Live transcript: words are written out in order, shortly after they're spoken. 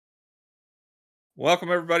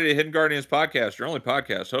Welcome, everybody, to Hidden Guardians Podcast, your only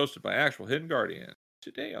podcast hosted by actual Hidden Guardians.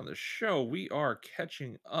 Today on the show, we are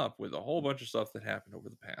catching up with a whole bunch of stuff that happened over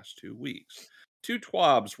the past 2 weeks. 2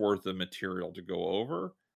 twabs worth of material to go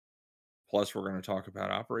over. Plus, we're going to talk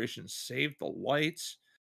about Operation Save the Lights,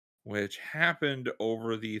 which happened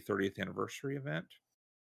over the 30th anniversary event.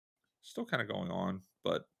 Still kind of going on,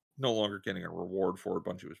 but no longer getting a reward for it.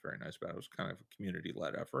 Bungie was very nice about it. It was kind of a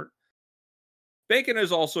community-led effort. Bacon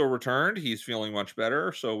has also returned. He's feeling much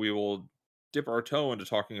better, so we will dip our toe into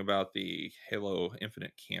talking about the Halo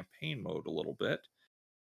Infinite campaign mode a little bit,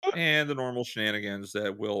 and the normal shenanigans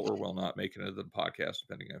that will or will not make it into the podcast,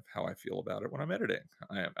 depending on how I feel about it when I'm editing.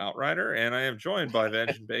 I am Outrider, and I am joined by Veg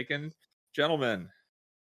and Bacon. Gentlemen,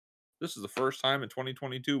 this is the first time in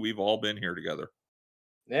 2022 we've all been here together.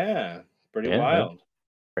 Yeah, pretty wild.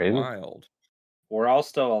 Crazy. Wild. We're all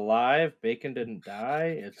still alive. Bacon didn't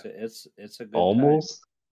die. It's a good Almost.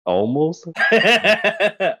 time.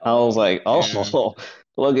 I was like, oh,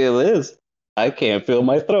 look at this. I can't feel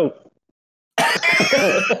my throat.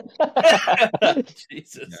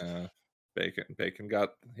 Jesus. Yeah. Bacon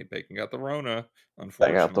got the Rona.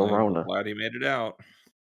 Unfortunately, I got the Rona. I'm glad he made it out.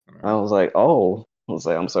 I was like,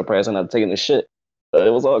 I'm surprised I'm not taking the shit. But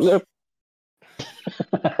it was all good.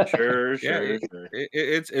 Sure.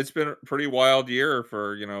 It's been a pretty wild year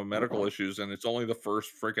for medical issues, and it's only the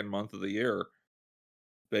first freaking month of the year.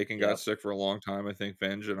 Bacon got sick for a long time. I think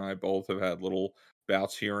Venge and I both have had little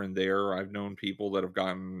bouts here and there. I've known people that have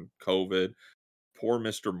gotten COVID. Poor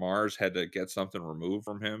Mr. Mars had to get something removed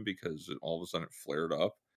from him because all of a sudden it flared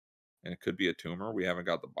up, and it could be a tumor. We haven't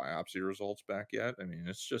got the biopsy results back yet. I mean,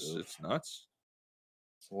 it's nuts.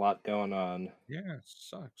 It's a lot going on. Yeah, it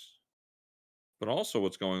sucks. But also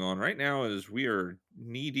what's going on right now is we are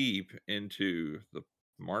knee deep into the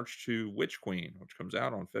March to Witch Queen, which comes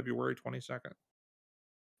out on February 22nd.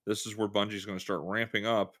 This is where Bungie's going to start ramping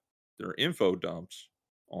up their info dumps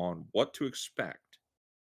on what to expect.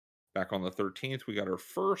 Back on the 13th, we got our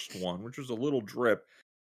first one, which was a little drip.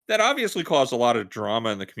 That obviously caused a lot of drama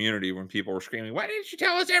in the community when people were screaming, "Why didn't you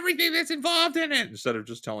tell us everything that's involved in it?" Instead of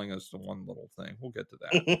just telling us the one little thing. We'll get to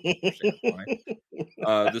that.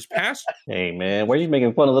 This past... Hey, man, why are you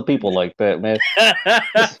making fun of the people like that, man?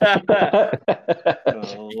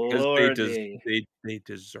 Because they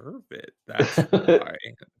deserve it. That's why.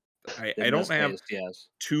 I don't have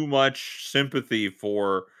too much sympathy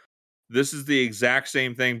for... This is the exact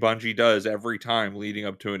same thing Bungie does every time leading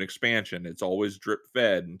up to an expansion. It's always drip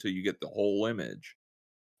fed until you get the whole image.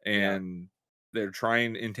 And they're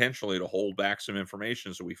trying intentionally to hold back some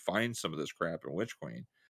information so we find some of this crap in Witch Queen.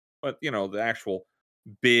 But, the actual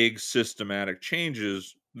big systematic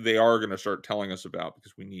changes, they are going to start telling us about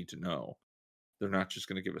because we need to know. They're not just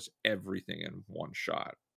going to give us everything in one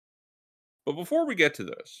shot. But before we get to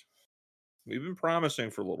this, we've been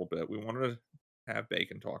promising for a little bit. We wanted to have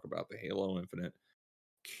Bacon talk about the Halo Infinite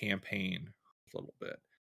campaign a little bit.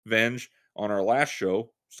 Venge, on our last show,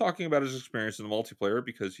 was talking about his experience in the multiplayer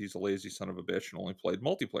because he's a lazy son of a bitch and only played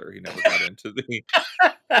multiplayer. He never got into the...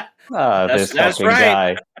 This fucking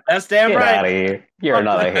guy. That's damn Get right. Out of here. You're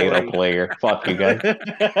not a Halo player. Fuck you guys.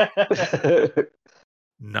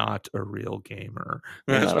 Not a real gamer.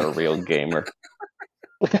 Not a real gamer.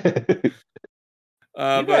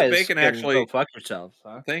 But Bacon actually go fuck yourselves.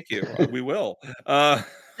 Huh? Thank you. We will.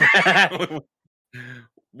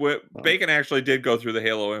 Bacon actually did go through the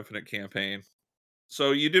Halo Infinite campaign.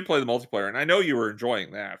 So you did play the multiplayer, and I know you were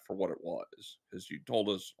enjoying that for what it was, because you told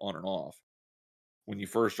us on and off when you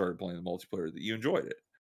first started playing the multiplayer that you enjoyed it.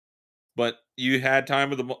 But you had time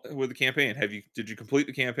with the campaign. Did you complete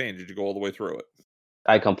the campaign? Did you go all the way through it?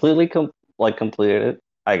 I completely completed it.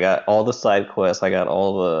 I got all the side quests. I got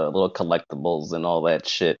all the little collectibles and all that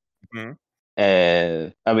shit. Mm-hmm.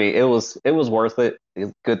 And I mean, it was worth it.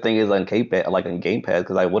 Good thing is on Game Pass,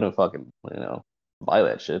 because I wouldn't fucking buy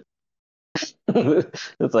that shit.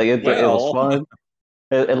 It's like it was fun.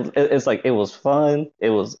 It's like it was fun.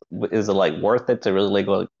 Is it like worth it to really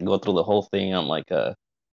go through the whole thing on like a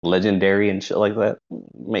legendary and shit like that?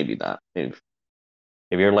 Maybe not. If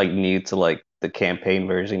you're like new to like the campaign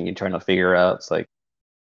version, you're trying to figure out it's like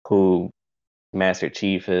who Master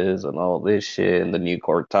Chief is and all this shit and the new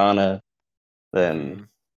Cortana, then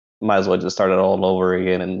might as well just start it all over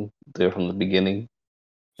again and do it from the beginning.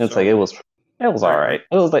 It's like it was all right.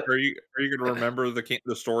 It was like, are you gonna remember the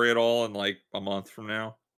story at all in like a month from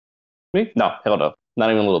now? Me? No, hell no, not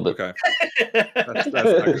even a little bit. Okay, that's not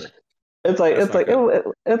good. It's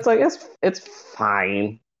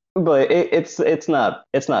fine, but it's not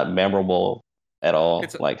memorable at all.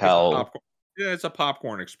 Yeah, it's a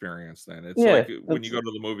popcorn experience then. It's Yeah, like when you go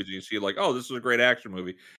to the movies and you see like, "Oh, this is a great action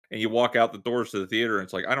movie," and you walk out the doors to the theater and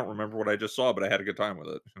it's like, "I don't remember what I just saw, but I had a good time with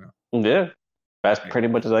it," you know? yeah. That's Like, pretty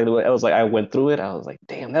much exactly what I was like. I went through it. I was like,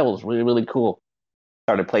 damn, that was really, really cool.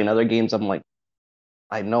 Started playing other games. I'm like,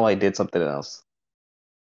 I know I did something else.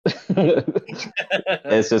 It's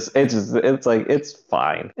like it's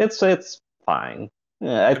fine. It's fine.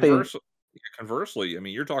 Yeah, I think. conversely, I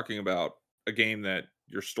mean, you're talking about a game that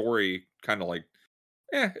your story kinda like,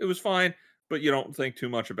 it was fine, but you don't think too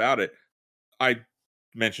much about it. I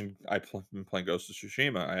mentioned been playing Ghost of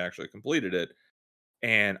Tsushima. I actually completed it,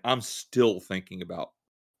 and I'm still thinking about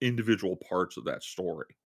individual parts of that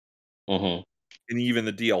story. Hmm. And even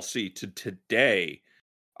the DLC to today,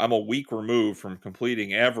 I'm a week removed from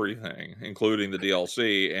completing everything, including the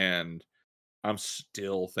DLC, and I'm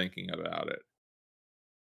still thinking about it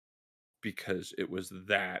because it was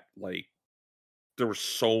that like there was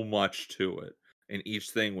so much to it, and each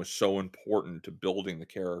thing was so important to building the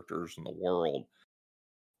characters and the world,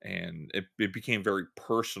 and it became very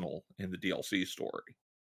personal in the DLC story.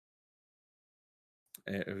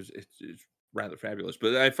 And it's rather fabulous.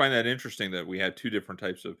 But I find that interesting that we had two different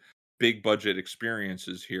types of big budget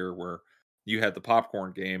experiences here, where you had the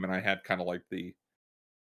popcorn game, and I had kind of like the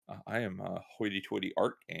I am a hoity-toity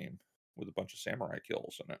art game with a bunch of samurai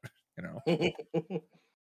kills in it. You know,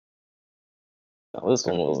 Oh, this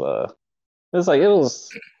kind one of was cool. it's like it was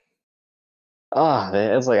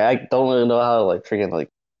man, it's like I don't really know how to like freaking like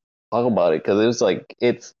talk about it because it was like I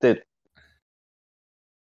it's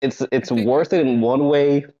think worth it in one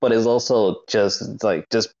way, but it's also just it's like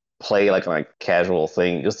just play like a casual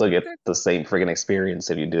thing just to get that, the same freaking experience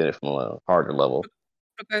if you do it from a harder level.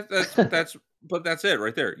 but that's it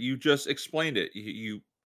right there. You just explained it. You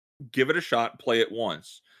give it a shot, play it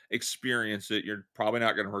once, experience it. You're probably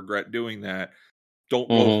not going to regret doing that. Don't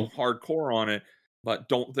go Hmm. hardcore on it, but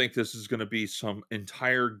don't think this is going to be some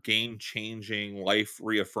entire game changing, life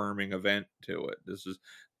reaffirming event to it. This is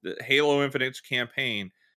the Halo Infinite's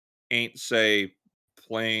campaign ain't say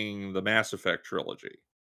playing the Mass Effect trilogy.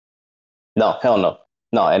 No, hell no,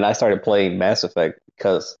 no. And I started playing Mass Effect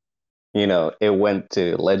because it went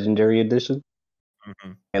to Legendary Edition,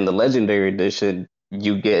 Hmm. and the Legendary Edition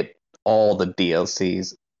you get all the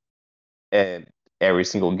DLCs and every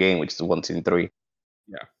single game, which is 1, 2, and 3.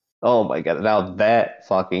 Yeah. Oh my god! Now that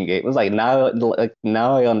fucking game, it's like now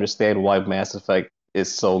I understand why Mass Effect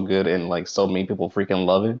is so good and like so many people freaking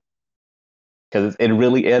love it because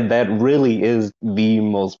that really is the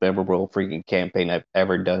most memorable freaking campaign I've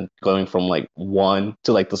ever done. Going from like 1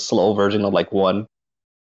 to like the slow version of like 1,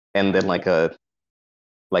 and then like a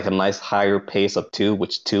nice higher pace of 2,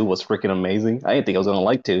 which 2 was freaking amazing. I didn't think I was gonna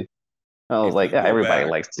like 2. I was If like, you yeah, go everybody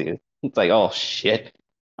back, likes 2. It's like, oh shit,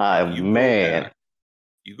 if you go man. back,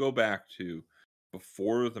 you go back to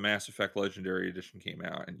before the Mass Effect Legendary Edition came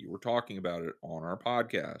out, and you were talking about it on our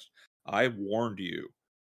podcast. I warned you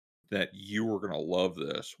that you were going to love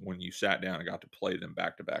this when you sat down and got to play them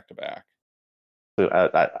back to back to back. Dude,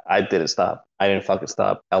 I didn't stop. I didn't fucking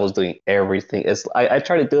stop. I was doing everything. I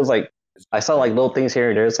tried to do is like It's I saw like great. little things here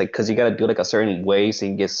and there. It's like because you gotta do like a certain way so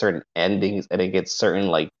you can get certain endings and then get certain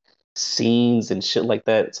like scenes and shit like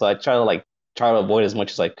that. So I try to avoid as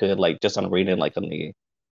much as I could, like just on reading like on the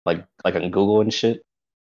Yeah. like on Google and shit.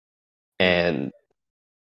 And And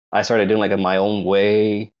I started doing like in my own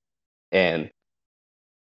way. And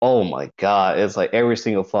oh my god, it's like every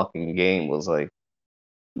single fucking game was like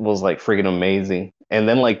freaking amazing. And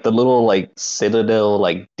then like the little like Citadel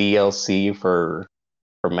like DLC for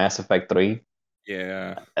Mass Effect 3.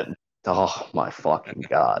 yeah, And, oh my fucking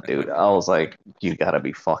god, dude. I was like, you gotta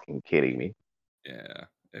be fucking kidding me. yeah,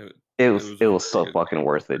 it, It it was was it a was very so good fucking game.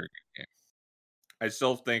 It was worth a it. very good game. I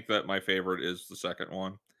still think that my favorite is the second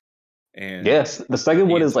one, and Yes, the second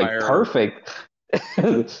the one is like entire perfect.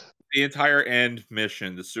 the entire end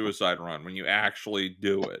mission, the suicide run, when you actually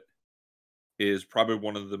do it, is probably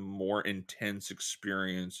one of the more intense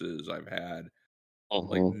experiences I've had.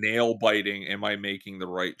 Like Hmm. nail biting, am I making the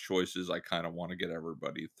right choices? I kind of want to get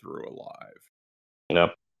everybody through alive.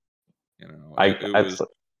 Yep. You know, I it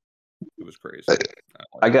was crazy. I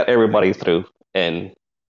I liked got it. I everybody through, and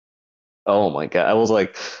oh my god, I was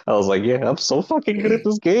like, yeah, I'm so fucking good at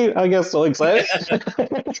this game. I get so excited.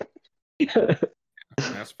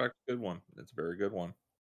 Mass Effect, good one. It's a very good one.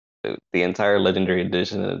 The entire Legendary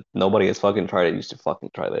Edition, and nobody has fucking tried it. You should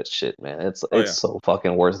fucking try that shit, man. It's Oh it's yeah, so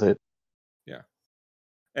fucking worth it. yeah.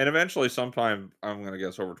 And eventually, sometime I'm gonna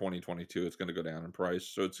guess over 2022, it's gonna go down in price,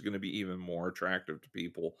 so it's gonna be even more attractive to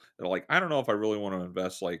people that are like, I don't know if I really want to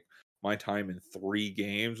invest like my time in 3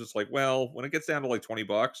 games. It's like, well, when it gets down to like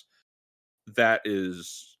 $20, that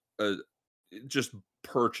is just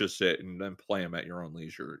purchase it and then play them at your own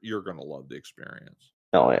leisure. You're gonna love the experience.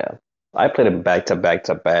 Oh yeah, I played it back to back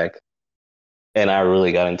to back, and I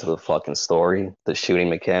really got into the fucking story, the shooting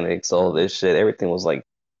mechanics, all this shit. Everything was like,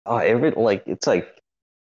 it's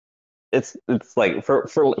like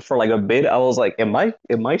for like a bit, I was like, am I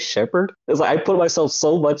Shepard? It's like I put myself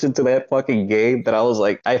so much into that fucking game that I was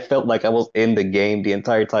like, I felt like I was in the game the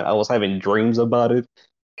entire time. I was having dreams about it.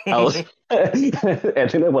 I was, and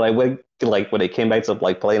then when I went to, like, when it came back to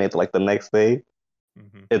like playing it like the next day,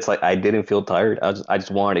 it's like I didn't feel tired. I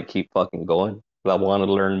just wanted to keep fucking going. I wanted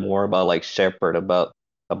to learn more about like Shepard, about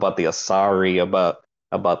the Asari, about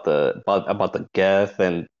the Geth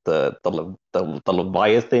and the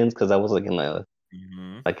Leviathans, because I was like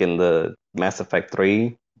in the Mass Effect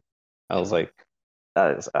 3. I was like,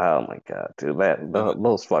 oh my god, dude,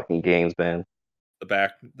 those fucking games, man.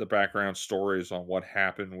 The background stories on what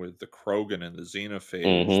happened with the Krogan and the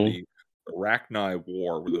Xenophage, the Arachni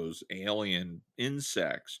War with those alien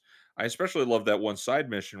insects. I especially love that one side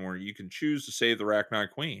mission where you can choose to save the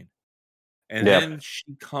Arachni Queen. And then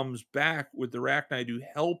she comes back with the Arachni to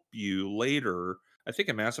help you later, I think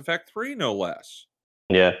in Mass Effect 3, no less.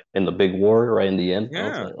 Yeah, in the big war right in the end. Yeah. I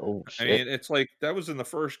was like, oh shit. I mean, it's like that was in the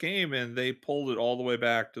first game, and they pulled it all the way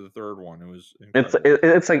back to the third one. It was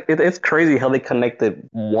it's crazy how they connected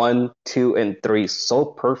 1, 2, and 3 so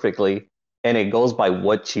perfectly, and it goes by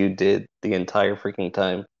what you did the entire freaking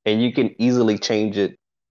time, and you can easily change it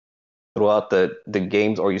throughout the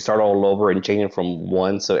games, or you start all over and change it from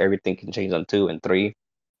 1, so everything can change on 2 and 3.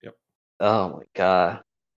 Yep. Oh my god.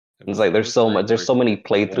 It's like there's so many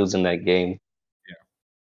playthroughs in that game. Yeah.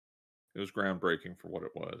 It was groundbreaking for what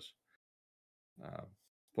it was.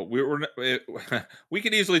 But we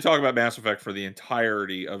could easily talk about Mass Effect for the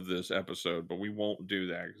entirety of this episode, but we won't do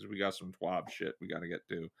that because we got some TWAB shit we got to get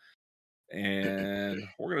to. And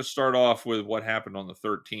we're going to start off with what happened on the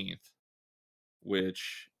 13th,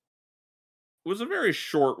 which was a very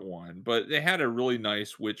short one, but they had a really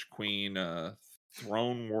nice Witch Queen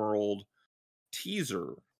Throne World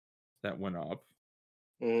teaser that went up.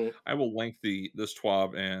 I will link this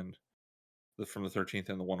TWAB and from the 13th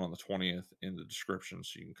and the one on the 20th in the description,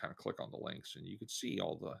 so you can kind of click on the links and you can see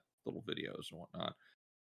all the little videos and whatnot.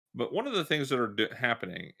 But one of the things that are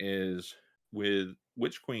happening is with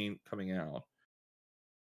Witch Queen coming out,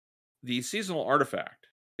 the seasonal artifact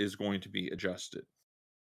is going to be adjusted.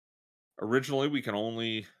 Originally, we can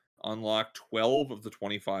only unlock 12 of the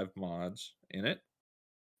 25 mods in it.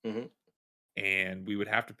 And we would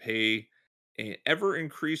have to pay an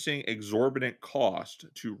ever-increasing exorbitant cost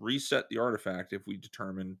to reset the artifact if we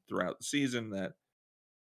determine throughout the season that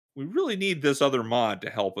we really need this other mod to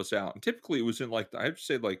help us out. And typically it was in like, I'd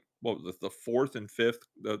say like, what was the fourth and fifth,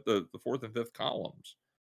 the fourth and fifth columns,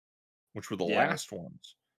 which were the last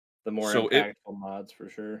ones. The more impactful mods for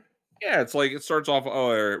sure. Yeah, it's like it starts off, all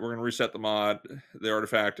right, we're going to reset the mod, the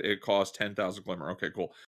artifact, it costs 10,000 glimmer. Okay,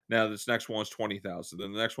 cool. Now this next one's 20,000,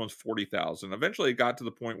 then the next one's 40,000. Eventually it got to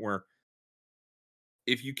the point where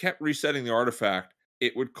if you kept resetting the artifact,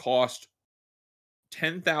 it would cost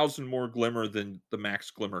 10,000 more glimmer than the max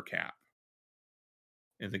glimmer cap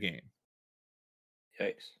in the game.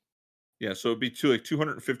 Yikes. Yeah, so it'd be like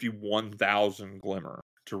 251,000 glimmer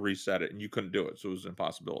to reset it, and you couldn't do it, so it was an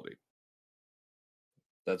impossibility.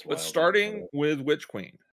 That's wild. But starting with Witch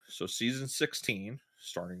Queen, so season 16,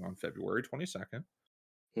 starting on February 22nd,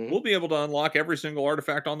 we'll be able to unlock every single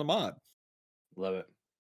artifact on the mod. Love it.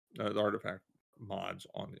 The artifact mods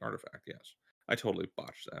on the artifact, yes. I totally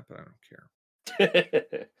botched that, but I don't care.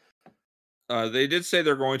 They did say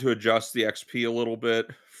they're going to adjust the XP a little bit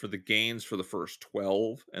for the gains for the first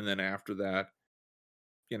 12, and then after that,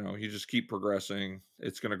 you just keep progressing.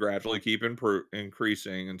 It's going to gradually keep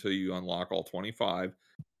increasing until you unlock all 25.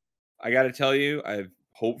 I got to tell you, I've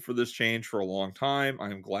hoped for this change for a long time.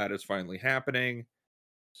 I'm glad it's finally happening.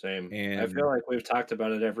 Same. And I feel like we've talked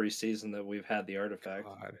about it every season that we've had the artifact.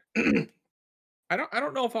 I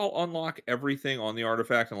don't know if I'll unlock everything on the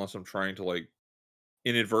artifact unless I'm trying to like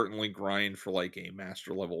inadvertently grind for like a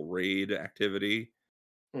master level raid activity.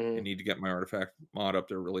 I need to get my artifact mod up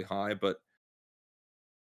there really high, but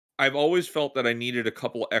I've always felt that I needed a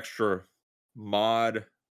couple extra mod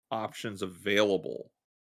options available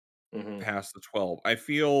past the 12. I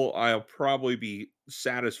feel I'll probably be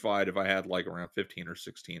satisfied if I had like around 15 or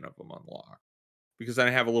 16 of them unlocked, because I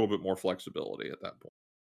have a little bit more flexibility at that point.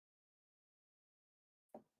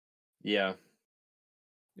 Yeah.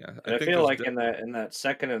 Yeah, I feel like in that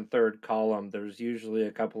second and third column, there's usually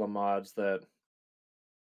a couple of mods that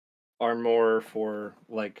are more for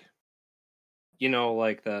like,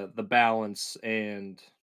 like the balance and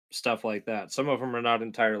stuff like that. Some of them are not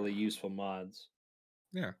entirely useful mods.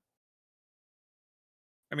 Yeah.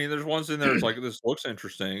 I mean, there's ones in there. It's like this looks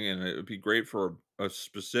interesting, and it would be great for a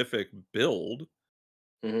specific build.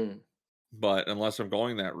 Mm-hmm. But unless I'm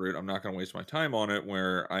going that route, I'm not going to waste my time on it.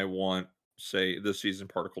 Where I want, say, this season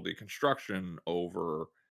particle deconstruction over.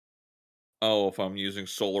 Oh, if I'm using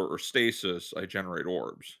solar or stasis, I generate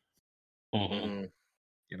orbs. Mm-hmm.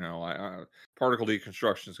 You know, particle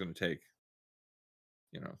deconstruction is going to take,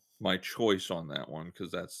 my choice on that one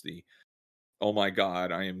because that's the oh my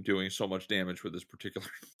god, I am doing so much damage with this particular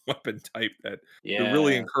weapon type that they're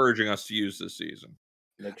really Yeah, encouraging us to use this season.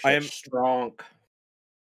 make I shit am. strong.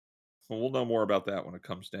 Well, we'll know more about that when it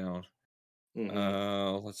comes down.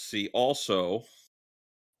 Mm-hmm. Let's see. Also,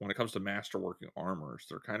 when it comes to masterworking armors,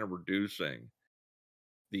 they're kind of reducing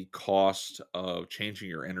the cost of changing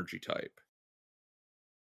your energy type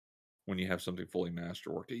when you have something fully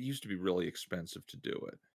masterworked. It used to be really expensive to do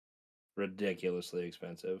it. Ridiculously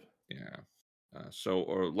expensive. Yeah. So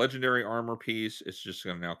a legendary armor piece, it's just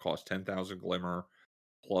going to now cost 10,000 glimmer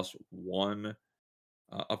plus one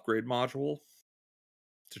upgrade module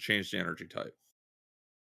to change the energy type.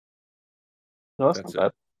 No, that's That's not it.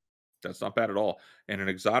 bad. That's not bad at all. And an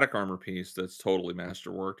exotic armor piece that's totally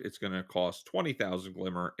masterworked, it's going to cost 20,000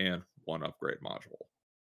 glimmer and one upgrade module.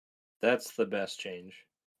 That's the best change.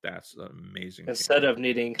 That's an amazing Instead change. of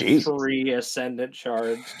needing Jesus. 3 ascendant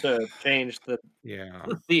shards to change Yeah.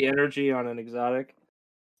 the energy on an exotic.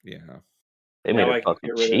 Yeah. They made Now it I can fucking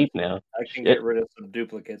get rid of cheap now. I can Shit. get rid of some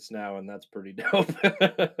duplicates now, and that's pretty dope.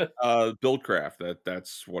 Buildcraft,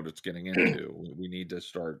 that's what it's getting into. We need to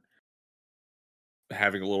start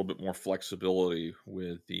having a little bit more flexibility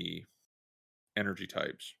with the energy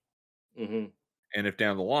types. Hmm. And if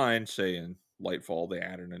down the line, say in Lightfall, they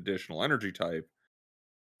add an additional energy type,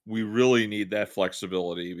 we really need that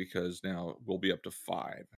flexibility because now we'll be up to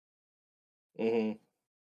 5. Hmm.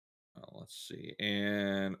 Let's see.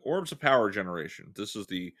 And Orbs of Power generation. This is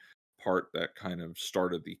the part that kind of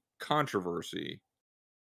started the controversy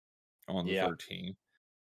on the Yeah. 13th.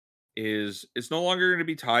 Is it's no longer going to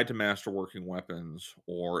be tied to masterworking weapons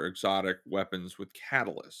or exotic weapons with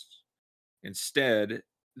catalysts. Instead,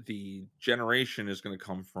 the generation is going to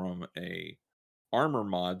come from a armor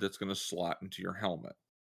mod that's going to slot into your helmet.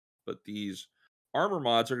 But these armor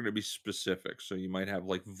mods are going to be specific. So you might have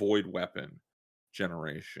like void weapon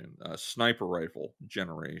generation, sniper rifle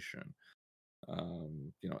generation,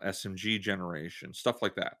 SMG generation, stuff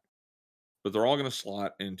like that. But they're all going to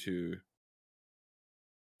slot into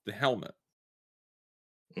the helmet,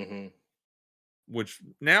 Hmm. which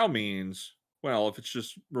now means, well, if it's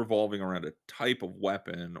just revolving around a type of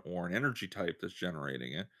weapon or an energy type that's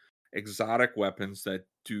generating it, exotic weapons that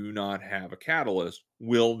do not have a catalyst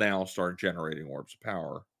will now start generating orbs of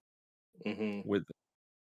power Hmm. with them.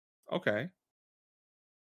 Okay.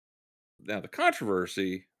 Now the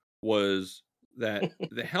controversy was that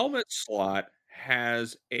the helmet slot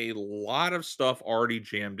has a lot of stuff already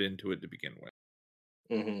jammed into it to begin with.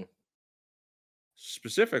 Hmm.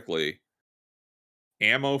 Specifically,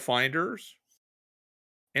 ammo finders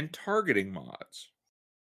and targeting mods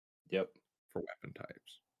Yep. for weapon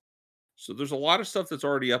types. So there's a lot of stuff that's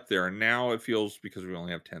already up there, and now it feels, because we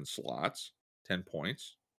only have 10 slots, 10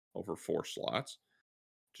 points over 4 slots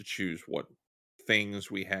to choose what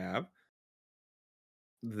things we have,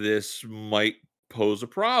 this might pose a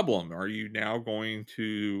problem. Are you now going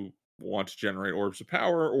to want to generate orbs of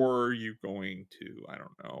power, or are you going to, I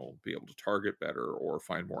don't know, be able to target better or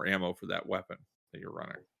find more ammo for that weapon that you're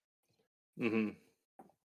running? Hmm.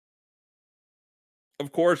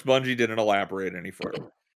 Of course, Bungie didn't elaborate any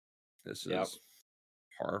further. This Yep. is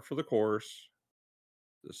par for the course.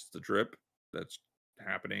 This is the drip that's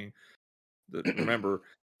happening. Remember,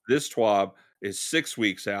 this TWAB is 6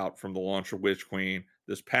 weeks out from the launch of Witch Queen.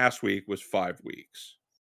 This past week was 5 weeks.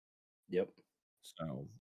 Yep. So,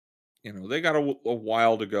 they got a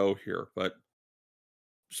while to go here, but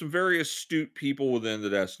some very astute people within the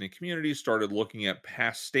Destiny community started looking at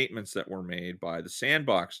past statements that were made by the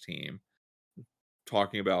Sandbox team,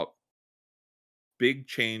 talking about big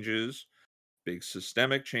changes, big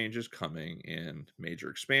systemic changes coming in major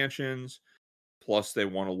expansions. Plus, they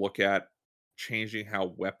want to look at changing how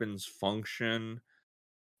weapons function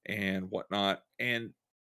and whatnot. And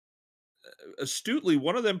astutely,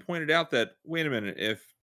 one of them pointed out that, wait a minute,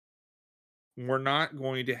 if we're not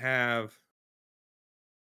going to have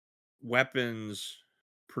weapons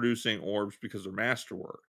producing orbs because they're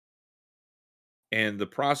masterwork, and the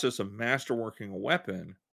process of masterworking a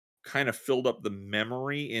weapon kind of filled up the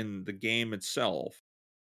memory in the game itself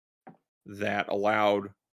that allowed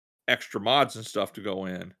extra mods and stuff to go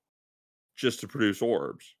in just to produce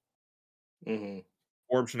orbs. Mm-hmm.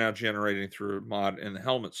 Orbs are now generating through mod in the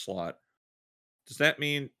helmet slot. Does that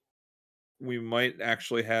mean we might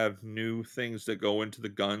actually have new things that go into the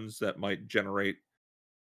guns that might generate,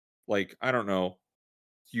 like, I don't know,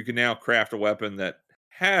 you can now craft a weapon that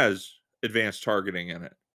has advanced targeting in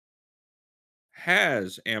it,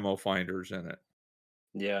 has ammo finders in it,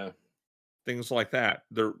 Yeah. things like that.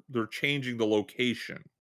 They're changing the location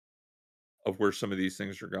of where some of these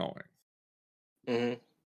things are going. Mm-hmm.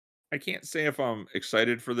 I can't say if I'm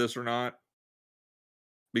excited for this or not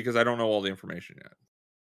because I don't know all the information yet.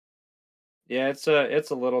 Yeah, it's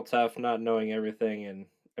a little tough not knowing everything, and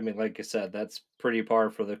I mean, like I said, that's pretty par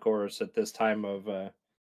for the course at this time of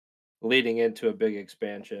leading into a big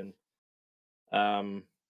expansion. Um,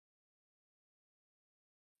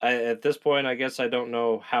 at this point, I guess I don't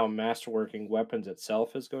know how masterworking weapons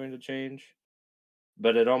itself is going to change,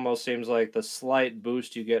 but it almost seems like the slight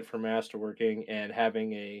boost you get from masterworking and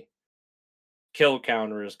having a kill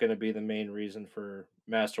counter is going to be the main reason for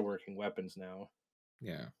masterworking weapons now.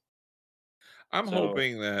 Yeah. I'm So,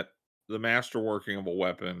 hoping that the masterworking of a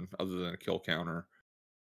weapon, other than a kill counter,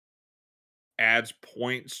 adds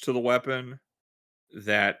points to the weapon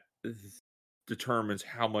that determines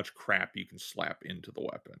how much crap you can slap into the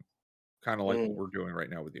weapon. Kind of like what mm, we're doing right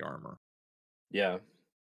now with the armor. yeah.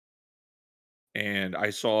 And I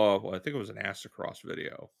saw, well, I think it was an Astacross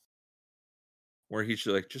video where he's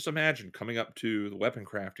like, just imagine coming up to the weapon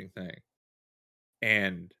crafting thing.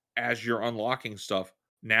 And as you're unlocking stuff,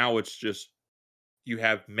 now it's just you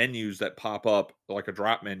have menus that pop up like a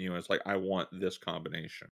drop menu. And it's like, I want this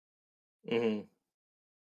combination. Hmm.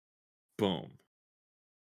 Boom.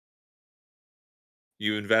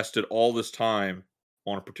 You invested all this time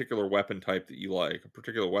on a particular weapon type that you like, a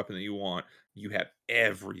particular weapon that you want. You have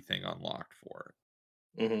everything unlocked for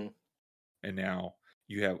it. Hmm. And now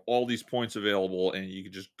you have all these points available and you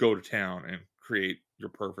can just go to town and create your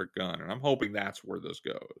perfect gun. And I'm hoping that's where this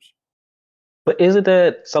goes. But isn't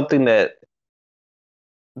that something that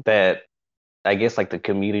I guess like the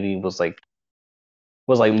community was like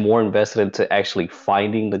more invested into actually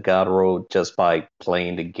finding the God Road just by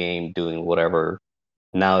playing the game, doing whatever.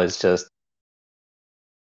 Now it's just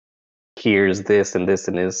here's this and this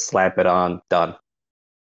and this, slap it on, done.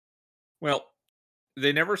 Well,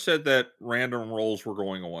 they never said that random rolls were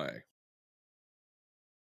going away.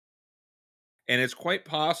 And it's quite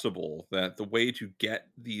possible that the way to get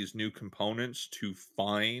these new components to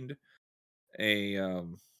find a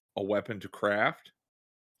weapon to craft,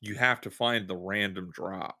 you have to find the random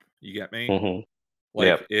drop. You get me? Hmm.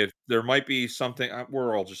 Like Yep. if there might be something,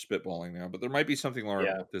 we're all just spitballing now, but there might be something like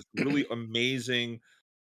Yeah. this really amazing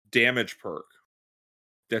damage perk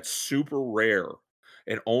that's super rare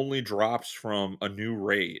and only drops from a new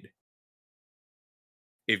raid.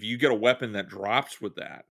 If you get a weapon that drops with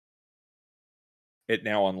that, it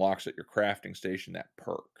now unlocks at your crafting station that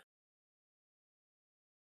perk.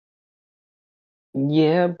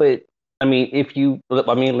 Yeah, but I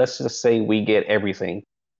mean, let's just say we get everything,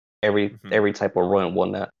 every Hmm. every type of run and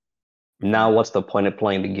whatnot. Hmm. Now, what's the point of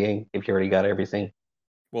playing the game if you already got everything?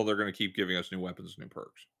 Well, they're going to keep giving us new weapons, new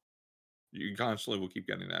perks. You constantly will keep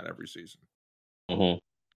getting that every season. Hmm.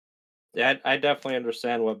 Yeah, I definitely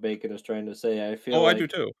understand what Bacon is trying to say. I feel Oh, I do like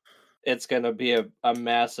too. it's gonna be a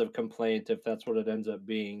massive complaint if that's what it ends up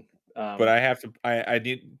being. But I have to. I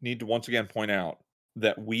need to once again point out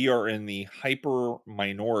that we are in the hyper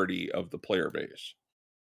minority of the player base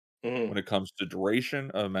Mhm, when it comes to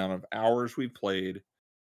duration, amount of hours we played,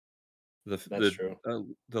 the that's true.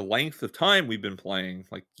 the length of time we've been playing,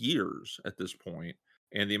 like years at this point,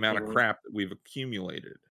 and the amount of Mhm, crap that we've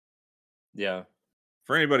accumulated. yeah.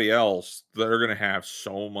 For anybody else, they're going to have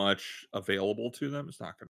so much available to them. It's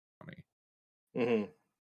not going to be funny. Mhm,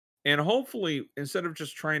 And hopefully, instead of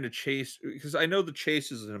just trying to chase, because I know the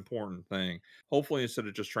chase is an important thing. Hopefully, instead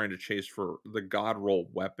of just trying to chase for the god roll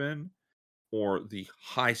weapon or the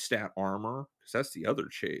high stat armor, because that's the other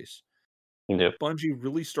chase, Yep. Bungie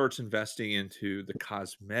really starts investing into the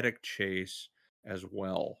cosmetic chase as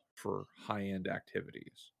well for high end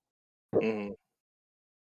activities. mhm.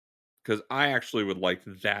 Because I actually would like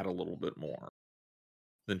that a little bit more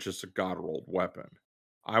than just a god rolled weapon.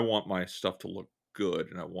 I want my stuff to look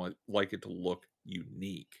good and I want like it to look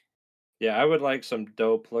unique. Yeah, I would like some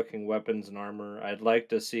dope looking weapons and armor. I'd like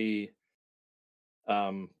to see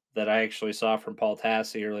that I actually saw from Paul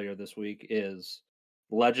Tassi earlier this week is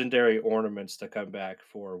legendary ornaments to come back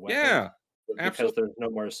for weapons Yeah, because absolutely. there's no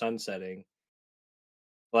more sunsetting.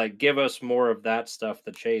 Like, give us more of that stuff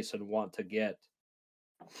to chase and want to get.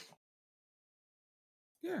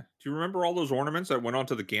 Yeah. Do you remember all those ornaments that went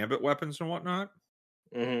onto the gambit weapons and whatnot?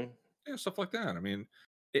 Mhm. Yeah, stuff like that. I mean,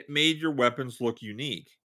 it made your weapons look unique.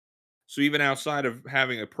 So even outside of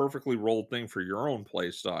having a perfectly rolled thing for your own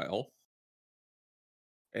play style,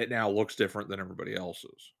 it now looks different than everybody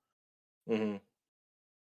else's. Mm-hmm.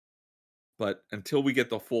 But until we get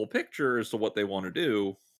the full picture as to what they want to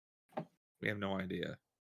do, we have no idea.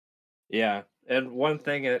 Yeah, and one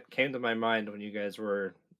thing that came to my mind when you guys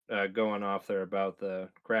were going off there about the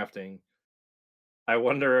crafting, I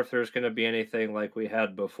wonder if there's going to be anything like we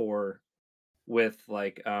had before with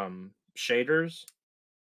like shaders,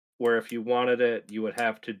 where if you wanted it, you would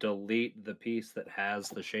have to delete the piece that has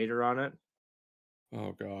the shader on it.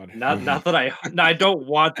 Oh God. Not that I don't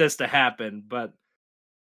want this to happen, but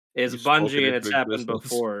it's You spoke it Bungie and into it's happened existence.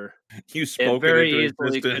 before. You It spoke it very into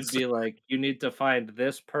easily could existence. be like you need to find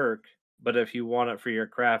this perk, but if you want it for your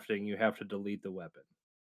crafting, you have to delete the weapon.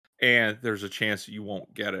 And there's a chance you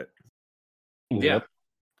won't get it. Yeah, Yep.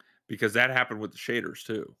 Because that happened with the shaders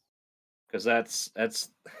too. because that's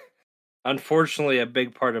unfortunately a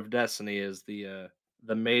big part of Destiny is the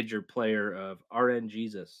major player of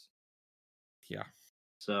RNGesus. Yeah.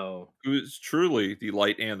 So Who is truly the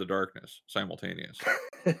light and the darkness simultaneously.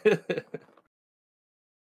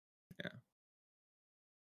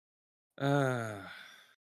 Yeah.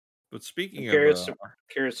 But speaking of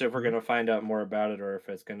curious if we're gonna find out more about it or if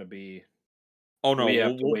it's gonna be oh no, we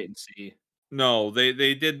have to wait and see. no,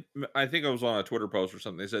 they did. I think it was on a Twitter post or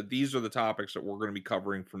something. They said these are the topics that we're going to be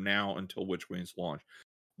covering from now until Witchwings launch.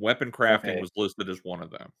 Weapon crafting Okay. was listed as one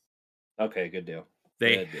of them. Okay, good deal.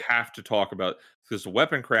 They Good deal. have to talk about because the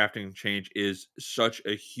weapon crafting change is such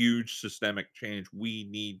a huge systemic change. We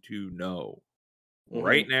need to know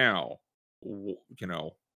right now,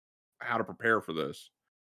 how to prepare for this,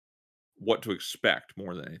 what to expect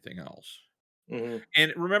more than anything else. Mm-hmm.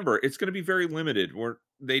 And remember, it's going to be very limited. Where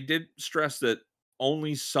they did stress that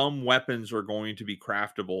only some weapons are going to be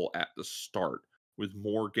craftable at the start, with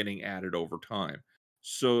more getting added over time.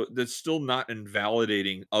 So that's still not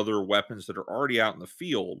invalidating other weapons that are already out in the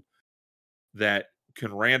field that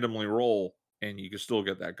can randomly roll, and you can still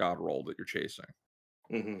get that god roll that you're chasing.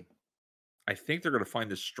 Mm-hmm. I think they're going to find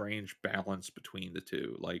this strange balance between the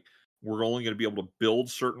two. Like, we're only going to be able to build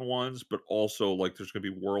certain ones, but also like there's going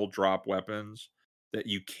to be world drop weapons that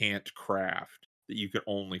you can't craft, that you can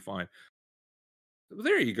only find.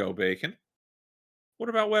 There you go, Bacon. What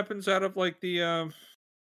about weapons out of like the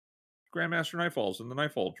Grandmaster Nightfalls and the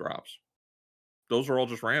Nightfall drops? Those are all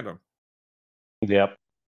just random. Yep.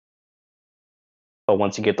 But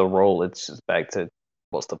once you get the roll, it's just back to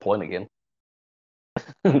what's the point again?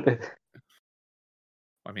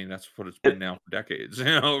 I mean, that's what it's been now for decades.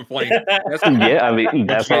 Playing. Yeah, I mean,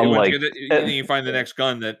 that's why I'm like. Then you find the next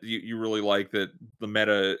gun that you really like, that the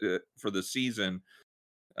meta for the season,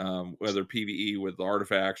 whether PvE with the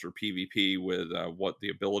artifacts or PvP with what the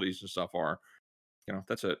abilities and stuff are.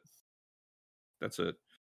 That's it. That's it.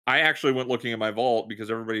 I actually went looking at my vault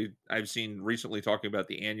because everybody I've seen recently talking about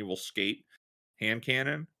the annual skate hand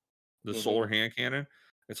cannon, the solar hand cannon.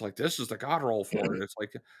 It's like, this is the god roll for it. It's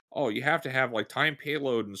like, oh, you have to have like time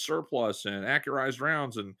payload and surplus and accurized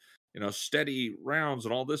rounds and steady rounds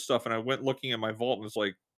and all this stuff. And I went looking at my vault and it's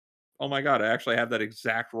like, oh my god, I actually have that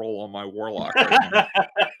exact roll on my warlock right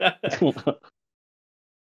now.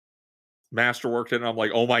 Masterworked it, and I'm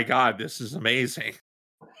like, oh my god, this is amazing.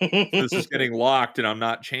 This is getting locked and I'm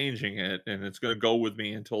not changing it, and it's going to go with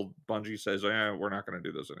me until Bungie says, we're not going to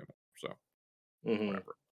do this anymore. So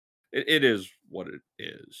whatever. It is what it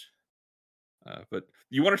is. But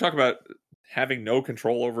you want to talk about having no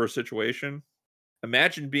control over a situation?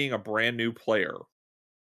 Imagine being a brand new player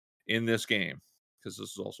in this game, because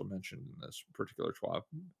this is also mentioned in this particular TWAB.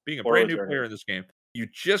 Being a brand new player in this game, you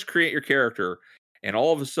just create your character, and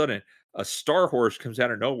all of a sudden, a star horse comes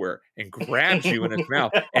out of nowhere and grabs you in its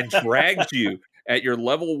mouth and drags you at your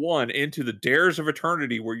level 1 into the Dares of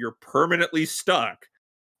Eternity, where you're permanently stuck,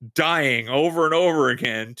 dying over and over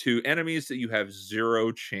again to enemies that you have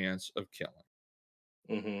zero chance of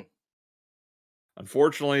killing.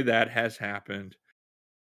 Unfortunately, that has happened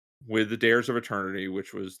with the Dares of Eternity,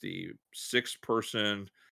 which was the 6-person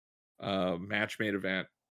match made event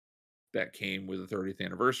that came with the 30th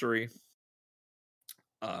anniversary.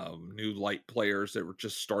 New light players that were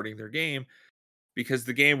just starting their game, because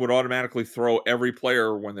the game would automatically throw every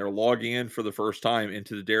player when they're logging in for the first time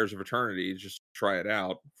into the Dares of Eternity just to try it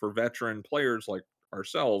out. For veteran players like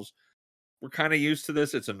ourselves, we're kind of used to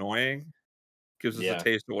this. It's annoying, gives us a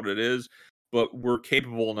taste of what it is, but we're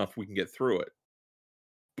capable enough we can get through it.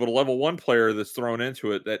 But a level 1 player that's thrown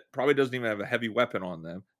into it that probably doesn't even have a heavy weapon on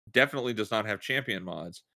them, definitely does not have champion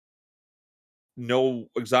mods, no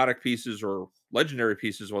exotic pieces or legendary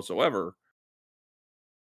pieces whatsoever,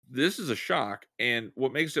 this is a shock. And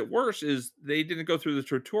what makes it worse is they didn't go through the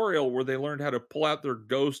tutorial where they learned how to pull out their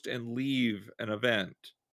ghost and leave an event.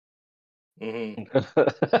 Mm-hmm.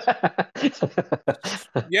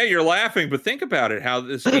 Yeah, you're laughing, but think about it. How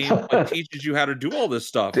this game like teaches you how to do all this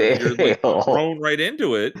stuff, and Damn. you're like thrown right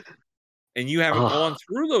into it, and you haven't gone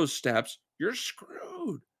through those steps. You're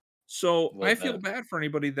screwed. So I feel bad for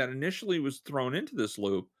anybody that initially was thrown into this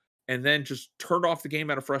loop and then just turned off the game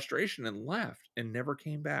out of frustration and left and never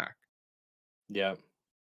came back. Yeah.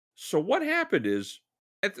 So what happened is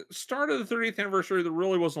at the start of the 30th anniversary, there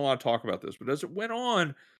really wasn't a lot of talk about this, but as it went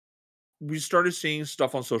on, we started seeing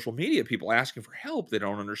stuff on social media, people asking for help. They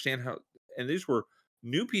don't understand how, and these were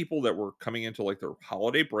new people that were coming into like their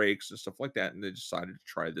holiday breaks and stuff like that, and they decided to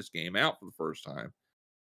try this game out for the first time.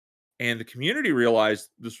 And the community realized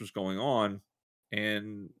this was going on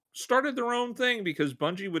and started their own thing because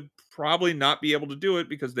Bungie would probably not be able to do it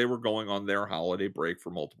because they were going on their holiday break for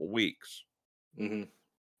multiple weeks. Mm-hmm.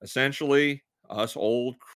 Essentially, us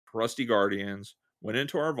old crusty guardians went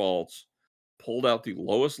into our vaults, pulled out the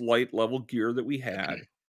lowest light level gear that we had,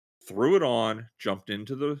 threw it on, jumped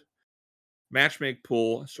into the matchmake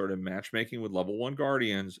pool, started matchmaking with level 1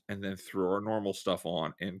 guardians, and then threw our normal stuff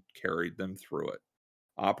on and carried them through it.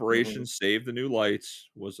 Operation Save the New Lights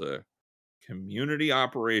was a community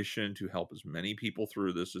operation to help as many people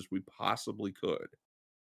through this as we possibly could.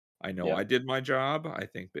 I know I did my job. I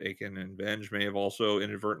think Bacon and Benj may have also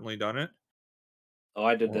inadvertently done it. Oh,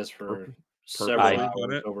 I did this for several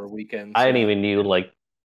hours over weekends. I didn't even knew like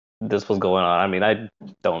this was going on. I mean, I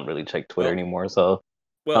don't really check Twitter anymore, so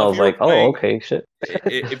I was like, "Oh, okay, shit."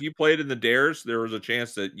 If you played in the dares, there was a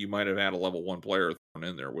chance that you might have had a level 1 player thrown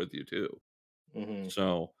in there with you too. Mm-hmm.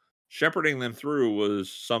 So shepherding them through was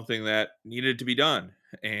something that needed to be done.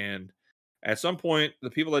 And at some point, the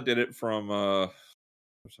people that did it from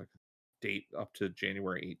it's like a date up to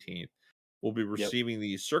January 18th will be receiving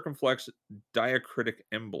the Circumflex Diacritic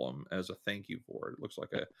emblem as a thank you for it. It looks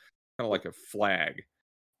like a kind of like a flag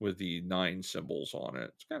with the 9 symbols on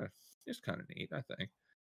it. It's kind of neat, I think.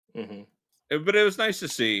 Mm-hmm. But it was nice to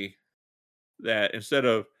see that instead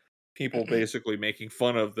of people basically making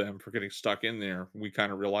fun of them for getting stuck in there, we kind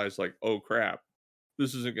of realized like, oh crap,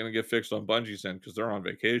 this isn't going to get fixed on Bungie's end because they're on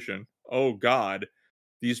vacation. Oh God,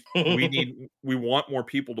 we want more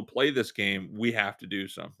people to play this game. We have to do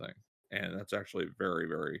something, and that's actually very,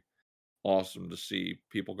 very awesome to see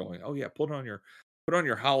people going, oh yeah, put on your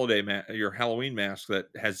your Halloween mask that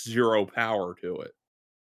has 0 power to it.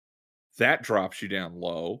 That drops you down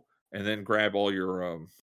low, and then grab all your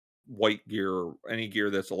white gear or any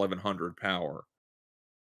gear that's 1100 power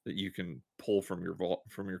that you can pull from your vault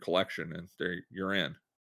from your collection, and there you're in.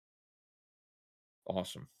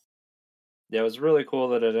 Awesome. Yeah, it was really cool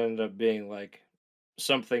that it ended up being like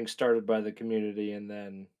something started by the community and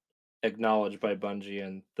then acknowledged by Bungie,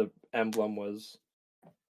 and the emblem was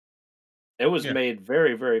made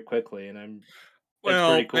very, very quickly, and it's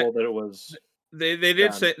pretty cool that it was. They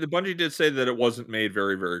did say the Bungie did say that it wasn't made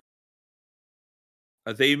very, very.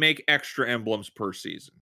 They make extra emblems per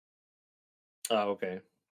season. Oh, okay.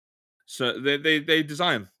 So they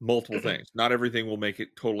design multiple things. Not everything will make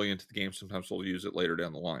it totally into the game. Sometimes they'll use it later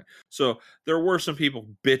down the line. So there were some people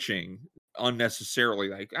bitching unnecessarily,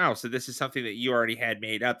 like, oh, so this is something that you already had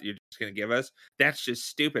made up that you're just going to give us? That's just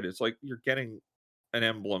stupid. It's like you're getting an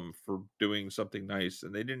emblem for doing something nice,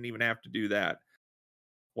 and they didn't even have to do that.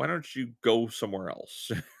 Why don't you go somewhere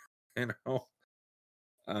else? You know?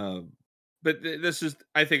 But this is,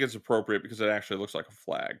 I think it's appropriate because it actually looks like a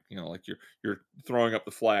flag. You know, like you're throwing up the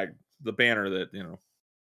flag, the banner that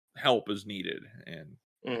help is needed, and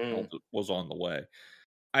help was on the way.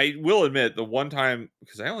 I will admit the one time,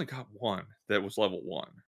 because I only got one that was level 1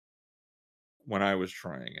 when I was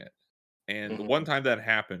trying it, and the one time that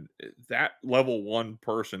happened, that level 1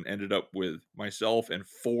 person ended up with myself and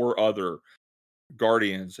 4 other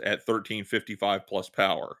guardians at 1355 plus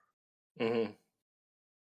power.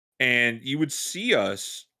 And you would see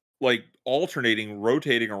us like alternating,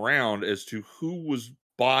 rotating around as to who was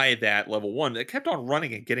by that level 1 that kept on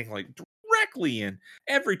running and getting like directly in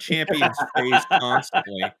every champion's face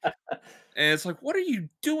constantly. And it's like, what are you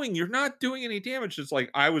doing? You're not doing any damage. It's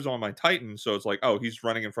like I was on my Titan, so it's like, oh, he's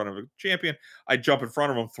running in front of a champion. I jump in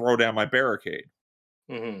front of him, throw down my barricade,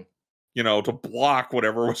 to block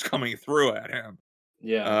whatever was coming through at him.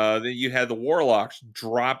 Yeah. Then you had the warlocks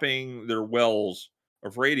dropping their wells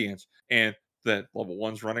of radiance, and the level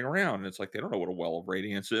 1's running around, and it's like they don't know what a well of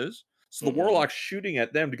radiance is. So the warlock's shooting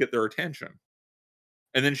at them to get their attention,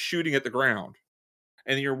 and then shooting at the ground.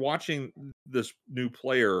 And you're watching this new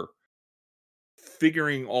player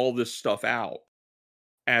figuring all this stuff out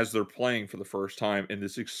as they're playing for the first time in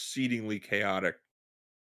this exceedingly chaotic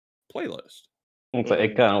playlist. So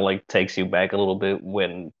it kind of like takes you back a little bit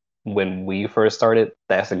when we first started.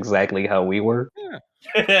 That's exactly how we were. Yeah.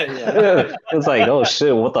 Yeah. It's like, oh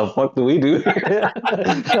shit, what the fuck do we do? For me,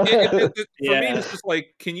 it's just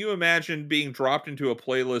like, can you imagine being dropped into a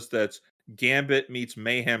playlist that's Gambit meets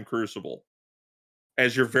Mayhem Crucible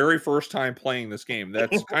as your very first time playing this game?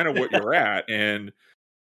 That's kind of what you're at, and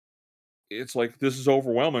it's like, this is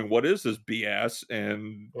overwhelming. What is this BS?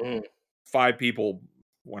 And 5 people,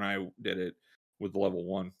 when I did it with level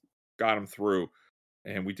 1, got them through,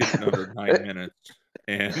 and we did it in under 9 minutes.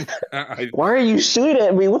 And why are you shooting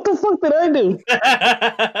at me? What the fuck did I do?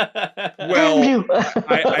 Well,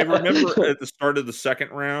 I remember at the start of the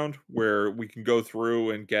second round where we can go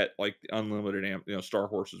through and get like the unlimited Star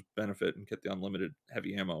Horse's benefit and get the unlimited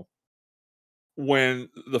heavy ammo. When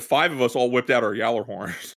the 5 of us all whipped out our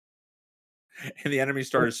Yallarhorns and the enemy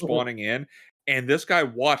started spawning in, and this guy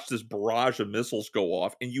watched this barrage of missiles go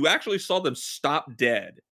off, and you actually saw them stop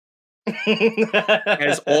dead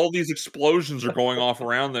as all these explosions are going off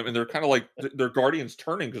around them, and they're kind of like their guardians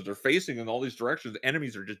turning because they're facing in all these directions. The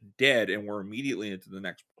enemies are just dead, and we're immediately into the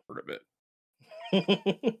next part of it.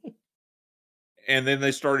 And then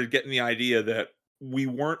they started getting the idea that we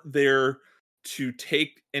weren't there to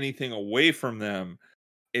take anything away from them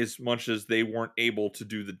as much as they weren't able to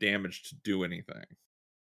do the damage to do anything.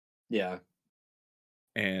 Yeah.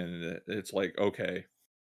 And it's like, okay,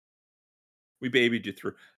 we babied you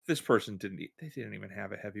through. This person didn't even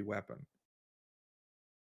have a heavy weapon.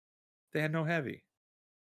 They had no heavy.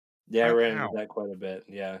 Yeah, I ran into that quite a bit.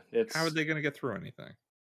 Yeah. How are they going to get through anything?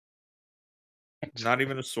 Not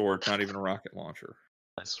even a sword, not even a rocket launcher.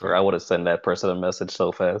 I swear, I would have sent that person a message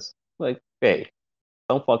so fast. Like, hey,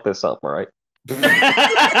 don't fuck this up, all right?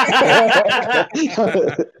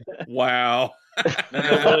 Wow.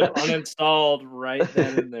 Uninstalled right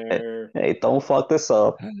then and there. Hey, don't fuck this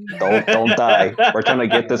up. Don't die. We're trying to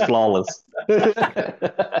get this flawless.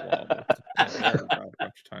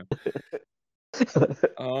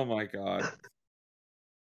 Oh my god.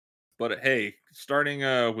 But hey, starting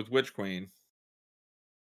with Witch Queen,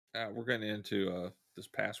 we're getting into this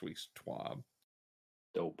past week's TWAB.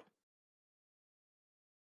 Dope.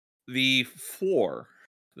 The floor,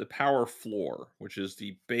 the power floor, which is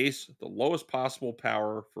the base, the lowest possible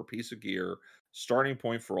power for a piece of gear, starting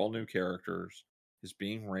point for all new characters, is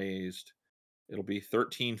being raised. It'll be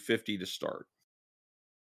 1350 to start.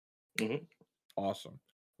 Awesome.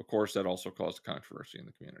 Of course, that also caused controversy in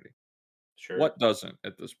the community. Sure. What doesn't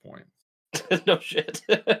at this point? No shit.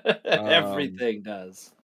 Everything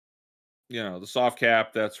does. The soft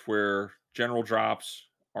cap, that's where general drops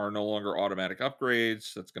are no longer automatic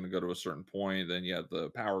upgrades. That's going to go to a certain point. Then you have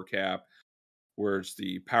the power cap, where it's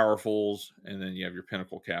the powerfuls, and then you have your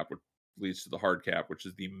pinnacle cap, which leads to the hard cap, which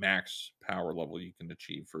is the max power level you can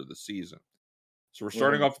achieve for the season. So we're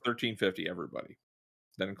starting off at 1350, everybody.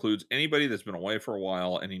 That includes anybody that's been away for a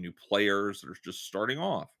while, any new players that are just starting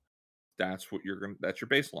off. That's what that's your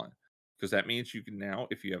baseline. Because that means you can now,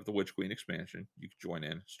 if you have the Witch Queen expansion, you can join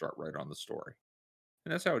in, start right on the story.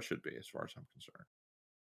 And that's how it should be, as far as I'm concerned.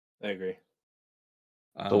 I agree.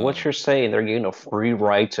 So what you're saying, they're getting a free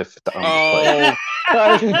ride to oh,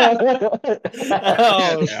 oh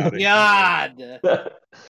God.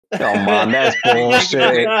 Come on, that's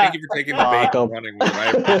bullshit. Thank you for taking the bacon running with it.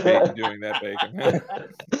 I appreciate you doing that,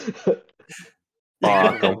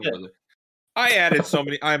 bacon. I added so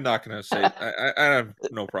many. I'm not going to say. I have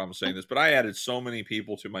no problem saying this, but I added so many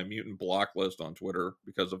people to my mutant block list on Twitter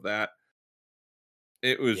because of that.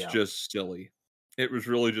 It was just silly. It was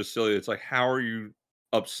really just silly. It's like, how are you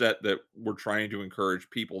upset that we're trying to encourage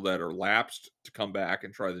people that are lapsed to come back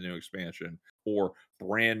and try the new expansion, or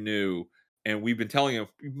brand new? And we've been telling you,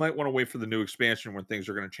 you might want to wait for the new expansion when things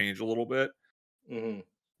are going to change a little bit to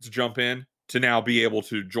jump in, to now be able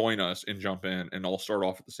to join us and jump in and all start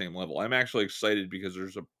off at the same level. I'm actually excited because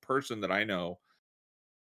there's a person that I know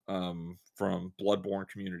from Bloodborne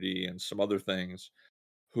community and some other things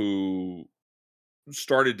who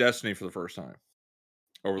started Destiny for the first time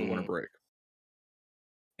over the winter break.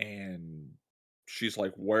 And she's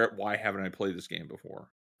like, why haven't I played this game before?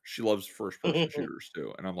 She loves first person shooters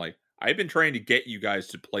too. And I'm like, I've been trying to get you guys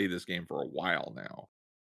to play this game for a while now.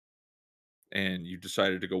 And you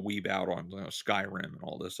decided to go weeb out on Skyrim and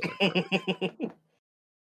all this other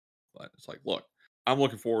But it's like, look, I'm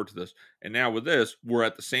looking forward to this. And now with this, we're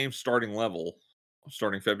at the same starting level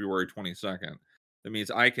starting February 22nd. That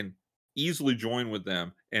means I can easily join with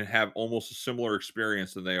them and have almost a similar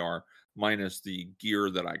experience than they are, minus the gear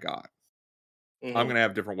that I got. I'm going to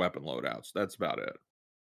have different weapon loadouts. That's about it.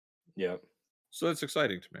 Yeah. So that's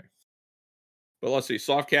exciting to me. But let's see.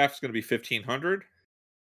 Soft cap is going to be 1,500.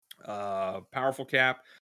 Powerful cap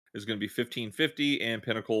is going to be 1,550, and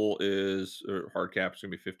Pinnacle or hard cap is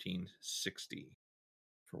going to be 1,560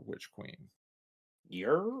 for Witch Queen.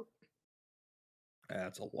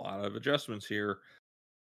 That's a lot of adjustments here.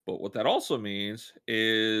 But what that also means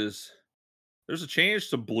is there's a change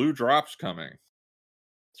to blue drops coming.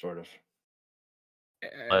 Sort of.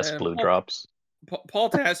 Less blue drops. Paul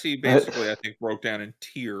Tassi basically, I think, broke down in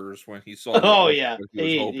tears when he saw. Oh yeah,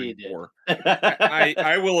 he was hoping for.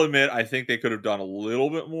 I will admit, I think they could have done a little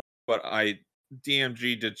bit more, but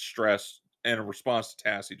DMG did stress in a response to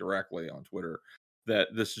Tassi directly on Twitter that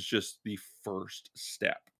this is just the first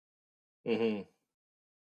step. Mm-hmm.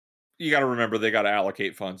 You got to remember they got to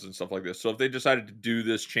allocate funds and stuff like this. So if they decided to do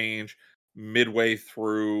this change midway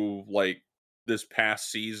through like this past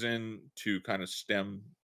season to kind of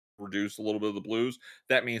reduce a little bit of the blues,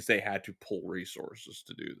 that means they had to pull resources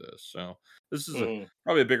to do this. So this is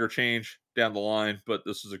probably a bigger change down the line, but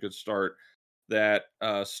this is a good start. That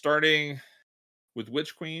starting with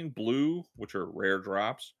Witch Queen, blue, which are rare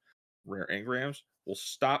drops, rare engrams, will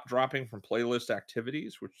stop dropping from playlist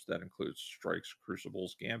activities, which that includes strikes,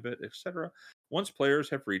 crucibles, gambit, etc., once players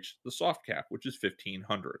have reached the soft cap, which is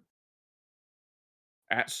 1,500.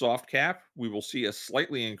 At soft cap, we will see a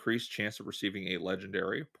slightly increased chance of receiving a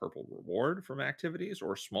legendary purple reward from activities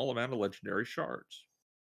or a small amount of legendary shards.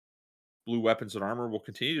 Blue weapons and armor will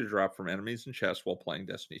continue to drop from enemies and chests while playing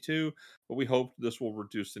Destiny 2, but we hope this will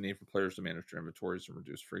reduce the need for players to manage their inventories and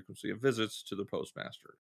reduce frequency of visits to the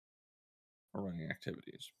postmaster or running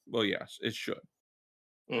activities. Well, yes, it should.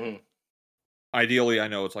 Mm-hmm. Ideally, I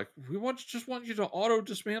know it's like, we just want you to auto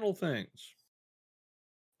dismantle things.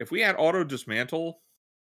 If we had auto dismantle,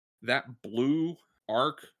 that blue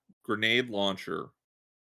arc grenade launcher,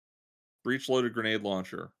 breach loaded grenade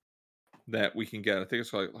launcher that we can get, I think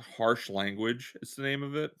it's called Harsh Language, it's the name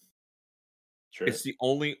of it. Sure. It's the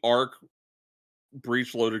only arc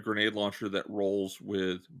breach loaded grenade launcher that rolls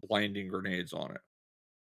with blinding grenades on it.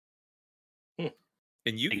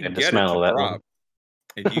 And you can get it to drop.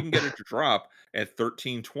 And you can get it to drop at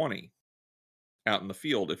 1320 out in the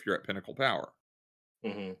field if you're at Pinnacle Power.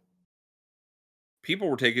 Mm-hmm. People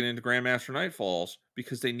were taken into Grandmaster Nightfalls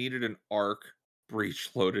because they needed an arc breach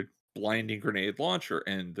loaded blinding grenade launcher,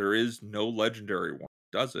 and there is no legendary one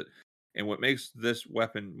that does it. And what makes this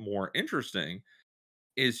weapon more interesting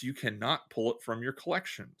is you cannot pull it from your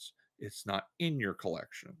collections. It's not in your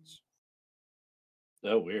collections.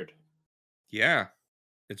 Oh, weird. Yeah.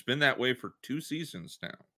 It's been that way for 2 seasons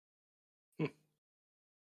now.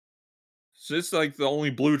 So it's like the only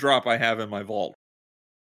blue drop I have in my vault.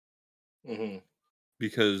 Mm-hmm.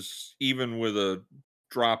 Because even with a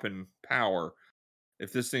drop in power,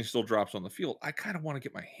 if this thing still drops on the field, I kind of want to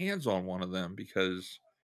get my hands on one of them because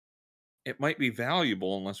it might be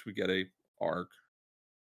valuable unless we get a arc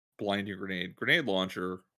blinding grenade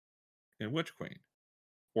launcher in Witch Queen,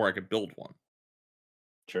 or I could build one.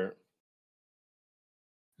 Sure.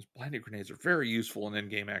 Because blinding grenades are very useful in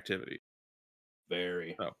in-game activity.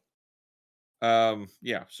 Very.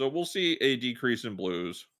 Yeah. So we'll see a decrease in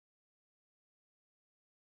blues,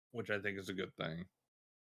 which I think is a good thing.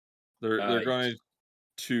 They're going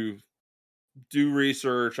to do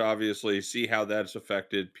research, obviously, see how that's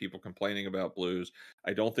affected people complaining about blues.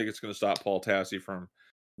 I don't think it's going to stop Paul Tassi from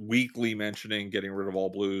weekly mentioning getting rid of all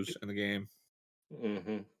blues in the game.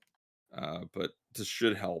 Mm-hmm. But this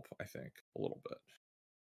should help, I think, a little bit.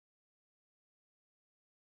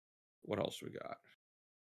 What else we got?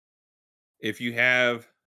 If you have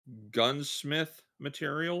gunsmith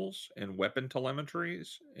materials and weapon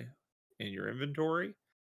telemetries in your inventory,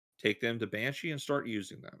 take them to Banshee and start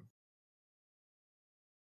using them.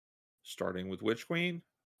 Starting with Witch Queen,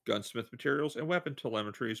 gunsmith materials and weapon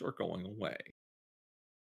telemetries are going away.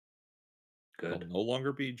 Good. They'll no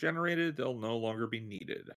longer be generated. They'll no longer be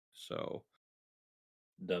needed. So,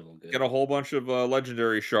 double good. Get a whole bunch of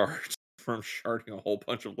legendary shards from sharding a whole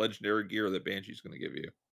bunch of legendary gear that Banshee's going to give you.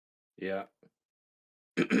 Yeah.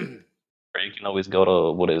 Or you can always go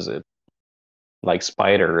to, what is it? Like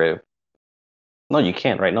Spider. No, you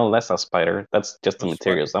can't, right? No, that's not Spider. That's just the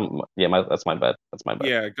materials. That's my bad. That's my bad.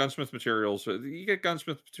 Yeah, gunsmith materials. You get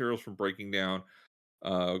gunsmith materials from breaking down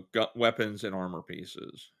weapons and armor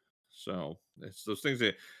pieces. So it's those things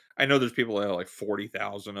that I know there's people that have like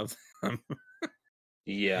 40,000 of them.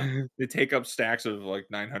 Yeah. They take up stacks of like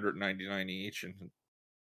 999 each, and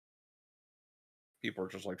people are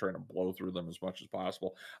just like trying to blow through them as much as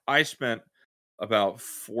possible. I spent about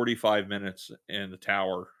 45 minutes in the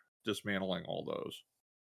tower dismantling all those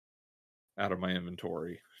out of my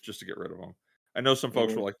inventory just to get rid of them. I know some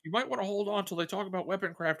folks were like, "You might want to hold on till they talk about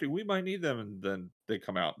weapon crafting. We might need them," and then they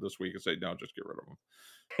come out this week and say, "No, just get rid of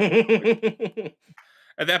them."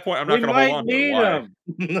 At that point, I'm not going to hold on to it. Why?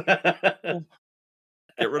 Well,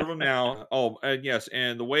 get rid of them now. Oh, and yes,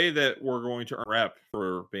 and the way that we're going to earn rep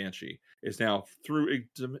for Banshee is now through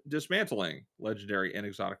dismantling legendary and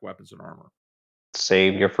exotic weapons and armor.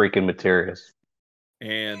 Save your freaking materials.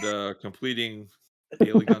 And completing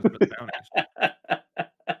daily gunsmith bounties.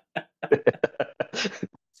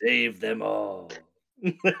 Save them all.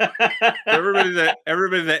 everybody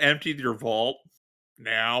that emptied your vault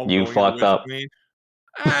now you fucked up.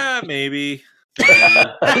 Maybe.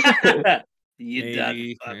 You maybe,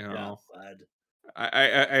 done fucked you know, up, bud.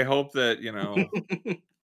 I hope that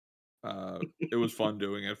it was fun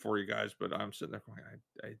doing it for you guys, but I'm sitting there going,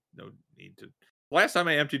 I no need to. Last time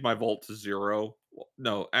I emptied my vault to 0. Well,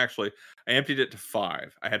 no, actually, I emptied it to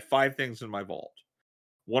 5. I had 5 things in my vault.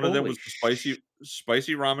 One of them was the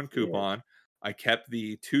spicy ramen coupon. Yeah. I kept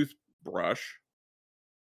the toothbrush,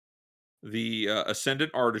 the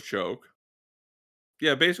ascendant artichoke.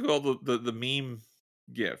 Yeah, basically all the meme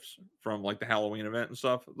gifts from like the Halloween event and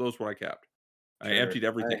stuff. Those were I kept. Sure. I emptied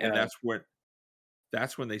everything, and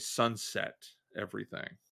that's when they sunset everything.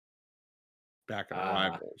 Back in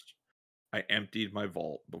Arrivals, I emptied my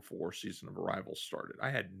vault before Season of Arrivals started. I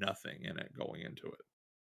had nothing in it going into it.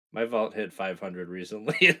 My vault hit 500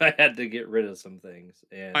 recently, and I had to get rid of some things.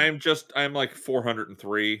 And I'm like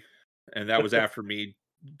 403, and that was after me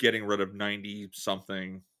getting rid of 90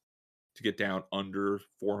 something to get down under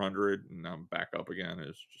 400, and I'm back up again.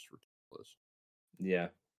 It's just ridiculous. Yeah.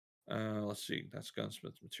 Let's see. That's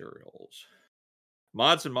gunsmith materials,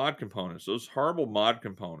 mods and mod components. Those horrible mod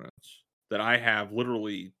components that I have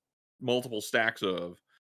literally multiple stacks of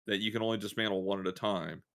that you can only dismantle one at a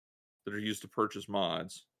time, that are used to purchase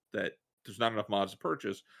mods, that there's not enough mods to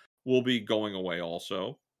purchase, will be going away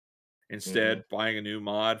also. Instead, buying a new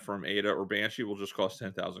mod from Ada or Banshee will just cost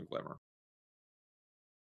 10,000 glimmer.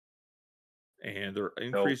 And they're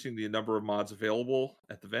increasing the number of mods available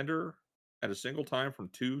at the vendor at a single time from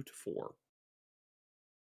 2 to 4.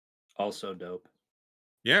 Also dope.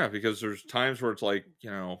 Yeah, because there's times where it's like,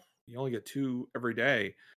 you only get 2 every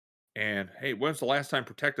day. And hey, when's the last time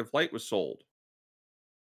Protective Light was sold?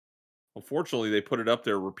 Well, fortunately, they put it up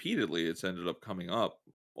there repeatedly. It's ended up coming up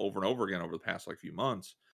over and over again over the past few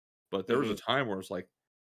months. But there was a time where it was like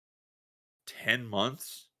 10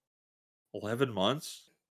 months, 11 months.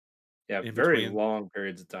 Yeah, very long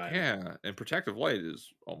periods of time. Yeah, and Protective Light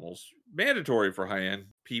is almost mandatory for high-end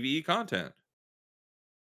PvE content.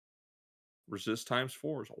 Resist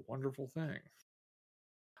 ×4 is a wonderful thing.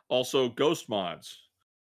 Also, ghost mods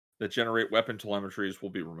that generate weapon telemetries will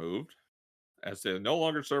be removed, as they no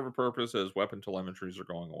longer serve a purpose, as weapon telemetries are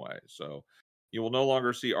going away. So you will no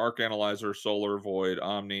longer see Arc Analyzer, Solar, Void,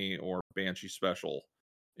 Omni, or Banshee Special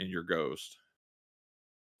in your Ghost.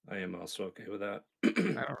 I am also okay with that.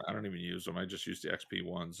 I don't even use them. I just use the XP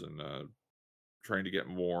ones and trying to get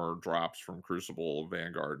more drops from Crucible,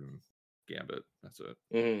 Vanguard, and Gambit. That's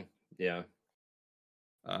it. Yeah.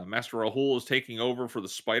 Master Rahul is taking over for the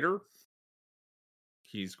Spider.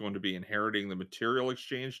 He's going to be inheriting the material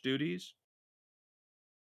exchange duties.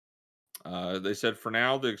 They said for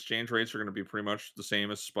now the exchange rates are going to be pretty much the same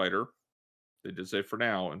as Spider. They did say for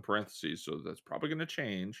now in parentheses, so that's probably going to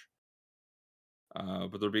change.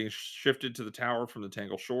 But they're being shifted to the tower from the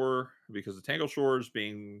Tangle Shore because the Tangle Shore is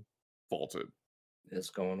being vaulted. It's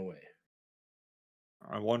going away.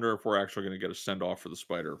 I wonder if we're actually going to get a send off for the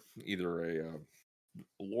Spider, either a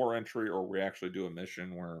lore entry or we actually do a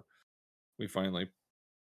mission where we finally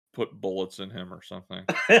put bullets in him or something.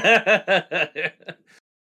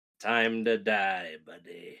 Time to die,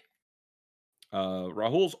 buddy.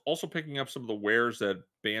 Rahul's also picking up some of the wares that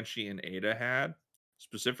Banshee and Ada had.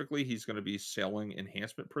 Specifically, he's going to be selling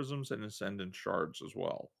enhancement prisms and ascendant shards as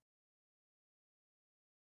well.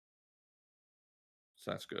 So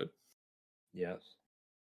that's good. Yes.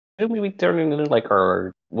 Shouldn't we be turning into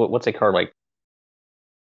our what's it called,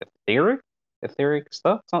 etheric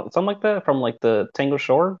stuff, something like that from the Tangle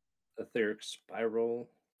Shore? Etheric spiral.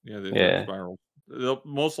 Yeah, the etheric spiral. They'll,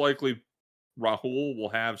 most likely, Rahul will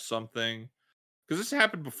have something, because this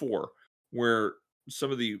happened before, where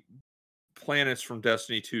some of the planets from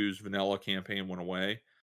Destiny 2's vanilla campaign went away.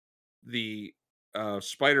 The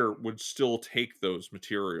Spider would still take those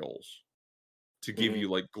materials to give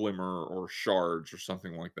you glimmer or shards or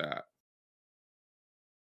something like that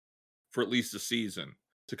for at least a season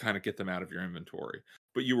to kind of get them out of your inventory.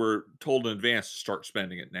 But you were told in advance to start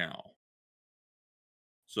spending it now.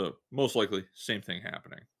 So most likely, same thing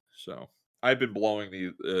happening. So I've been blowing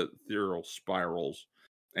the ethereal spirals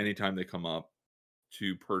anytime they come up.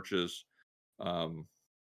 to purchase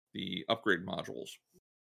the upgrade modules.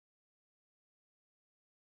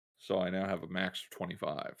 So I now have a max of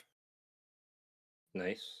 25.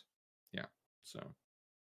 Nice. Yeah. So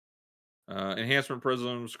enhancement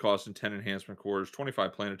prisms costing 10 enhancement cores,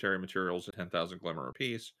 25 planetary materials, and 10,000 glimmer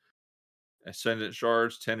apiece. Ascendant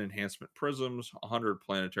shards, 10 enhancement prisms, 100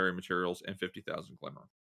 planetary materials, and 50,000 glimmer.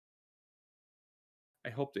 I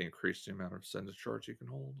hope they increase the amount of ascendant shards you can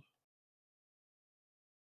hold.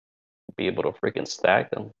 Be able to freaking stack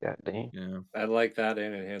them. God dang. Yeah. I like that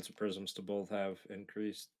and enhancement prisms to both have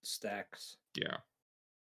increased stacks. Yeah.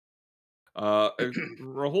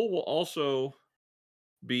 Rahul will also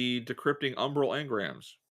be decrypting umbral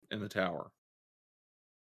engrams in the tower.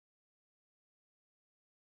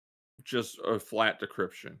 Just a flat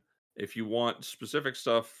decryption. If you want specific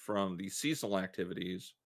stuff from the seasonal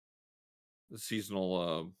activities, the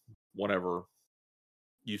seasonal whatever,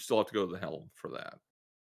 you still have to go to the helm for that.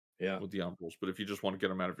 Yeah. With the umbrals. But if you just want to get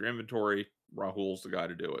them out of your inventory, Rahul's the guy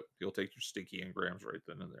to do it. He'll take your stinky engrams right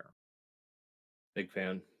then and there. Big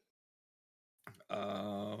fan.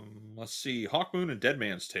 Let's see. Hawkmoon and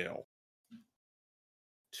Deadman's Tail.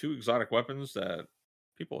 2 exotic weapons that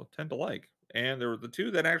people tend to like. And they were the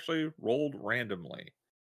 2 that actually rolled randomly.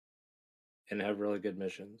 And have really good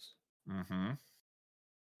missions. Mm-hmm.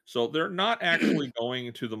 So they're not actually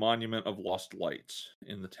going to the Monument of Lost Lights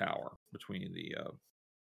in the tower between the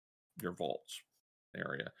your vaults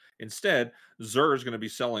area. Instead, Xur is going to be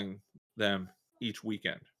selling them each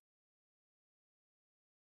weekend.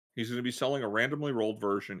 He's going to be selling a randomly rolled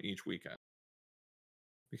version each weekend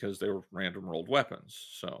because they were random rolled weapons.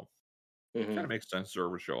 So it kind of makes sense Xur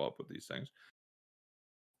would show up with these things.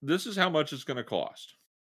 This is how much it's going to cost.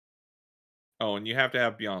 Oh, and you have to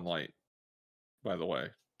have Beyond Light, by the way,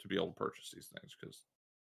 to be able to purchase these things. Because,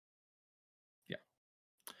 yeah.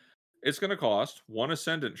 It's going to cost 1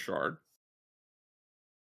 Ascendant Shard,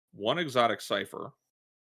 1 Exotic Cipher,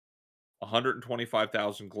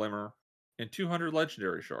 125,000 Glimmer, and 200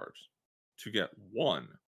 Legendary Shards to get 1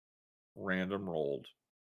 random rolled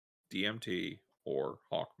DMT or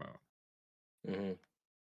Hawkmoon. Mm-hmm.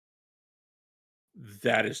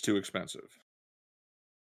 That is too expensive.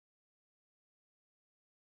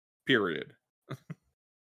 Period.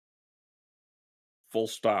 Full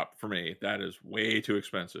stop for me. That is way too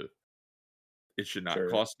expensive. It should not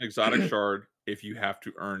cost an exotic shard if you have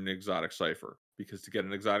to earn an exotic cipher. Because to get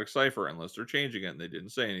an exotic cipher, unless they're changing it and they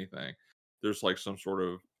didn't say anything, there's like some sort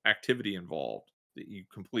of activity involved that you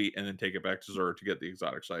complete and then take it back to Xur to get the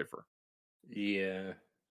exotic cipher. Yeah.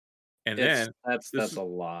 And then that's a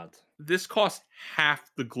lot. This costs half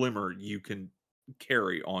the glimmer you can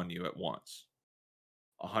carry on you at once.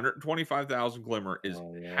 125,000 glimmer is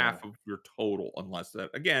half of your total, unless that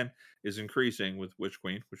again is increasing with Witch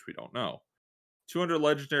Queen, which we don't know. 200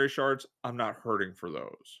 legendary shards, I'm not hurting for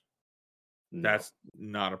those. No. That's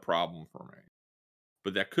not a problem for me.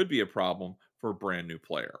 But that could be a problem for a brand new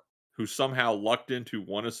player who somehow lucked into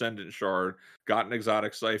 1 Ascendant Shard, got an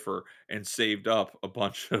exotic cipher, and saved up a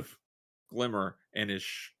bunch of glimmer, and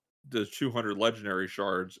the 200 legendary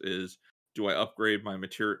shards is, do I upgrade my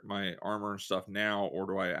my armor and stuff now, or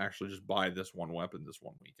do I actually just buy this one weapon this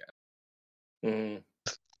one weekend?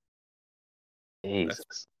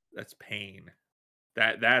 That's pain.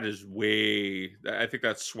 That is way. I think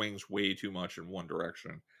that swings way too much in one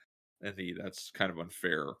direction, and that's kind of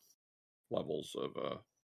unfair levels of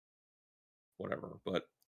whatever. But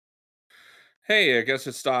hey, I guess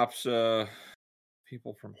it stops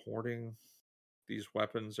people from hoarding these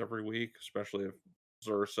weapons every week, especially if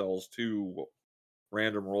Xur sells 2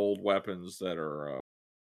 random rolled weapons that are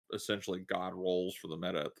essentially god rolls for the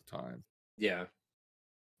meta at the time. Yeah.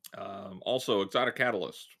 Also, exotic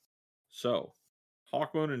catalyst. So,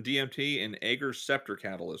 Hawkmoon and DMT and Aeger's Scepter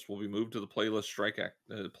catalyst will be moved to the playlist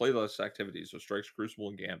playlist activities of Strikes, Crucible,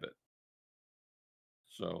 and Gambit.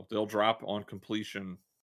 So they'll drop on completion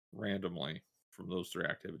randomly from those 3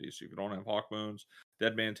 activities. So you can only have Hawkmoons,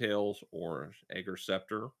 Deadman Tails, or Aeger's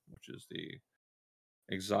Scepter, which is the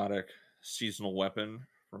exotic seasonal weapon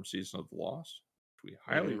from Season of the Lost, which we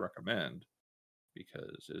highly recommend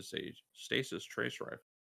because it's a stasis trace rifle.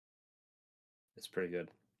 It's pretty good.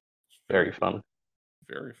 It's very fun.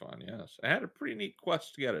 Very fun, yes. I had a pretty neat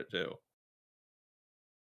quest to get it too.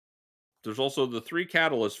 There's also the 3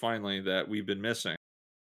 catalysts finally that we've been missing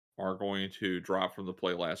are going to drop from the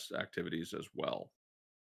playlist activities as well.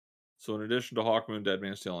 So in addition to Hawkmoon,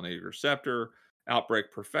 Deadman's Tail, and Aeger's Scepter,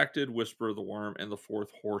 Outbreak Perfected, Whisper of the Worm, and the 4th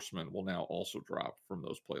Horseman will now also drop from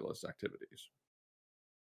those playlist activities.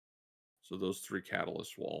 So those 3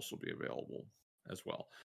 catalysts will also be available as well,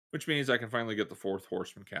 which means I can finally get the 4th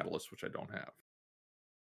Horseman catalyst, which I don't have.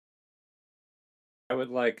 I would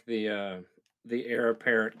like the heir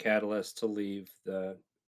apparent catalyst to leave the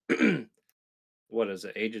what is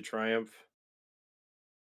it? Age of Triumph?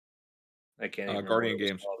 I can't even remember what Guardian it was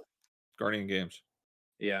Games. called. Guardian Games.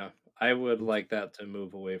 Yeah, I would like that to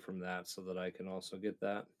move away from that so that I can also get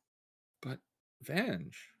that. But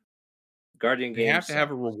Venge. Guardian They Games have to have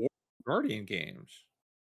a sucks. reward for Guardian Games.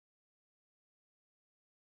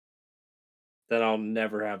 Then I'll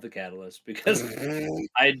never have the catalyst because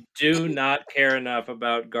I do not care enough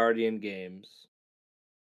about Guardian Games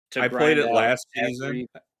to I played grind it out last season. every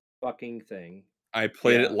fucking thing. I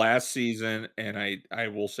played it Yeah. last season, and I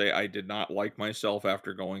will say I did not like myself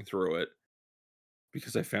after going through it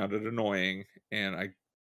because I found it annoying. And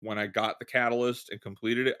when I got the catalyst and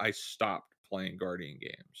completed it, I stopped playing Guardian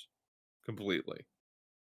Games completely.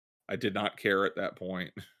 I did not care at that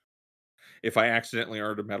point. If I accidentally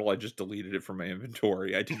earned a medal, I just deleted it from my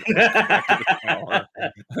inventory. I didn't want to come back to the tower.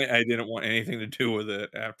 I didn't want anything to do with it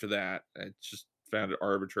after that. I just found it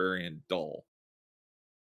arbitrary and dull.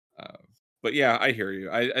 But yeah, I hear you.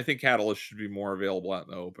 I think Catalyst should be more available out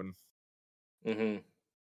in the open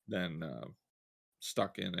than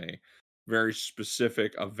stuck in a very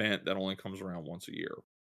specific event that only comes around once a year.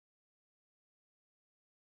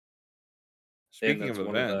 And Speaking that's of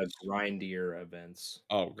one of the events, grindier events.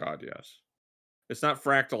 oh god, yes. It's not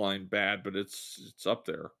Fractaline bad, but it's up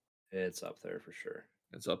there. It's up there for sure.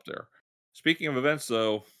 It's up there. Speaking of events,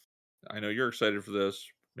 though, I know you're excited for this.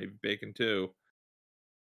 Maybe Bacon too.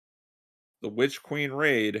 The Witch Queen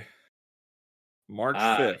raid, March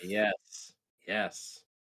 5th. Yes. Yes.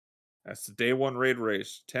 That's the day one raid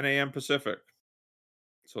race, 10 a.m. Pacific.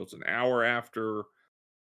 So it's an hour after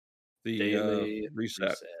the Daily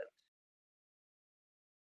reset.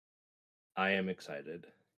 I am excited.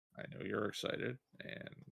 I know you're excited, and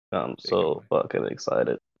I'm so fucking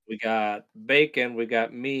excited. We got Bacon, we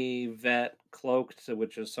got me, Vet, Cloaked,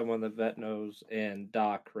 which is someone that Vet knows, and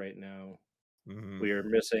Doc right now. We are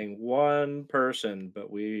missing one person,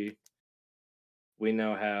 but we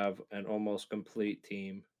now have an almost complete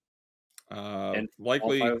team. And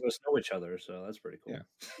likely all 5 of us know each other, so that's pretty cool. Yeah.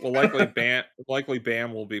 Well, likely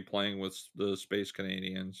Bam will be playing with the Space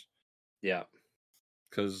Canadians. Yeah.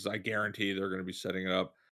 Because I guarantee they're going to be setting it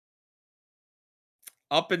up.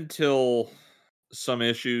 Up until some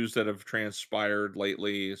issues that have transpired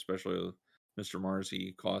lately, especially with Mr.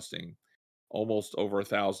 Marzi costing almost over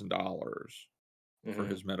 $1,000 for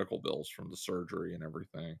his medical bills from the surgery and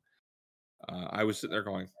everything. I was sitting there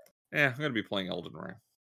going, I'm going to be playing Elden Ring.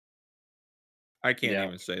 I can't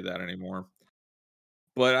even say that anymore.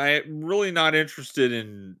 But I'm really not interested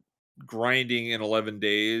in grinding in 11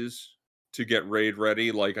 days to get raid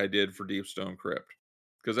ready like I did for Deepstone Crypt.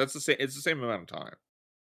 Because that's it's the same amount of time.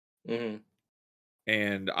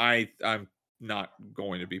 And I'm not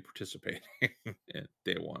going to be participating in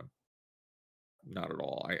day one. Not at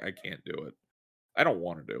all. I can't do it. I don't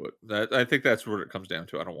want to do it. I think that's what it comes down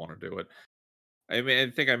to. I don't want to do it. I mean,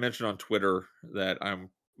 I think I mentioned on Twitter that I'm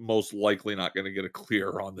most likely not going to get a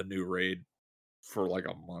clear on the new raid for like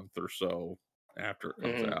a month or so after it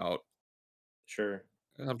comes out. Sure.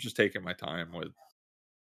 I'm just taking my time with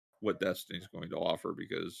what Destiny's going to offer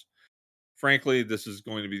because frankly, this is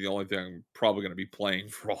going to be the only thing I'm probably going to be playing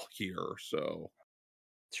for all year. So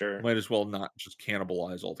sure, might as well not just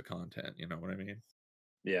cannibalize all the content. You know what I mean?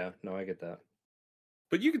 Yeah, no, I get that.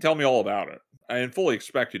 But you can tell me all about it. I fully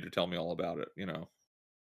expect you to tell me all about it,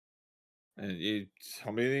 And you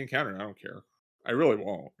tell me the encounter. I don't care. I really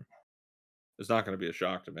won't. It's not going to be a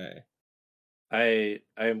shock to me. I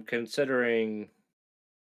am considering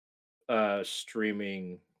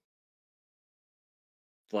streaming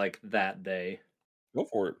like that day. Go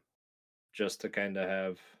for it. Just to kind of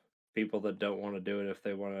have people that don't want to do it if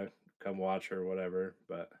they want to come watch or whatever,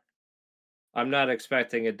 but I'm not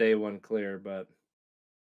expecting a day one clear, but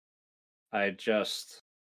I just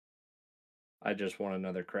want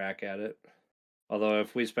another crack at it. Although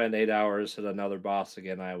if we spend 8 hours at another boss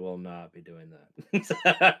again, I will not be doing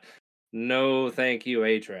that. No, thank you,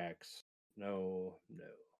 Atrax. No.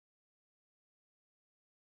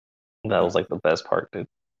 That was like the best part, dude.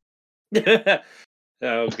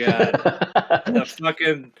 Oh god. The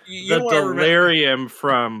fucking delirium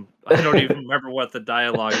from I don't even remember what the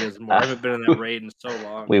dialogue is anymore. I haven't been in that raid in so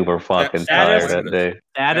long. We were fucking tired that day.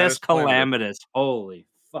 That is calamitous. Holy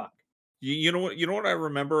fuck. You know what I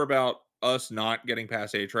remember about us not getting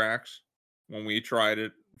past Atrax when we tried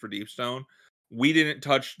it for Deepstone? We didn't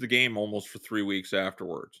touch the game almost for 3 weeks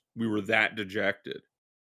afterwards. We were that dejected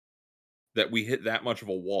that we hit that much of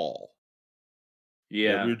a wall.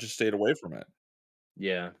 Yeah. We just stayed away from it.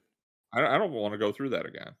 Yeah. I don't want to go through that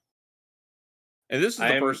again. And this is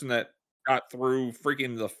the person that got through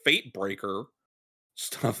freaking the Fate Breaker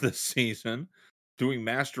stuff this season, doing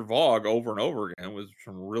Master Vogue over and over again with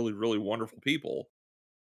some really, really wonderful people.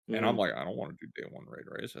 And I'm like, I don't want to do day one raid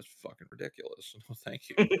race. That's fucking ridiculous. No, thank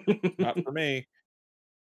you. Not for me.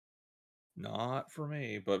 Not for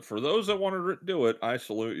me. But for those that want to do it, I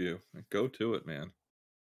salute you. Go to it, man.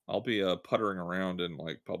 I'll be puttering around in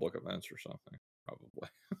like public events or something, probably.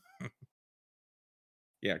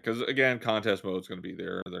 Yeah, because again, contest mode is going to be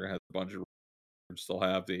there. They're going to have a bunch of rewards. They'll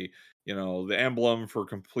have the, the emblem for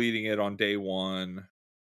completing it on day one.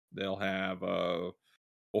 They'll have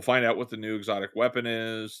we'll find out what the new exotic weapon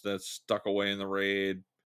is that's stuck away in the raid.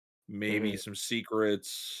 Maybe some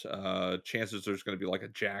secrets. Chances there's going to be like a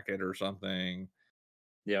jacket or something.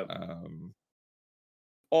 Yep.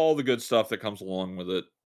 All the good stuff that comes along with it.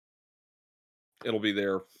 It'll be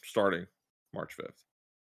there starting March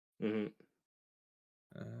 5th.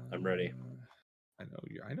 I'm ready. I know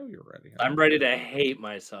you're ready. I'm ready to hate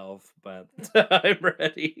myself, but I'm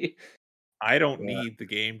ready. I don't need the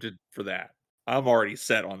game for that. I'm already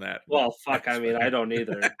set on that. Well, fuck. I mean, I don't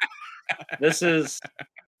either. This is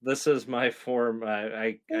my form.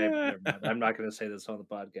 I'm not going to say this on the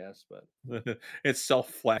podcast, but it's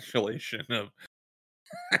self-flagellation of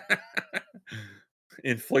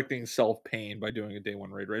inflicting self-pain by doing a day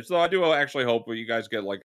one raid race. So I do actually hope you guys get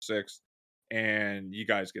like 6 and you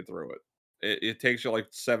guys get through it. It takes you like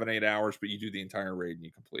 7-8 hours, but you do the entire raid and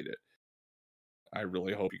you complete it. I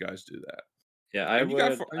really hope you guys do that. Yeah, you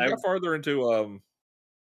got farther into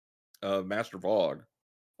Master Vogue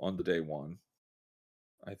on the day one,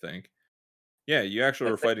 I think. Yeah, you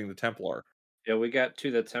actually were fighting the Templar. Yeah, we got to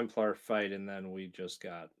the Templar fight, and then we just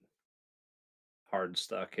got hard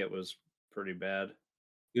stuck. It was pretty bad.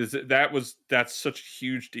 That's such a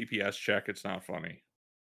huge DPS check. It's not funny.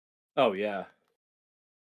 Oh yeah.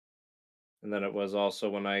 And then it was also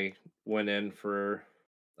when I went in for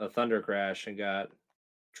a Thunder Crash and got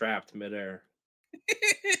trapped midair.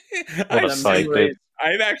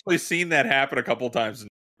 I've actually seen that happen a couple times,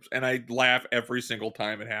 and I laugh every single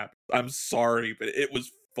time it happens. I'm sorry, but it was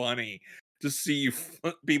funny to see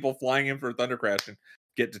people flying in for a Thunder Crash and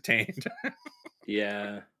get detained.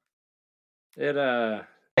 Yeah. It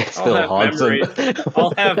still haunts him.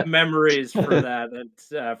 I'll have memories for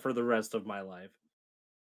that for the rest of my life.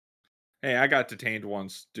 Hey, I got detained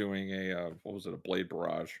once doing a Blade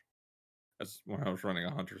Barrage. That's when I was running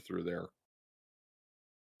a hunter through there.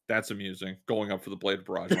 That's amusing. Going up for the Blade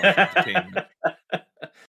Barrage.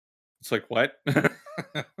 It's like, what?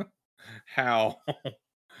 How?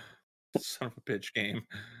 Son of a bitch game.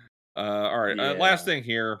 All right. Last thing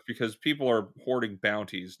here, because people are hoarding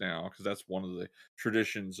bounties now, because that's one of the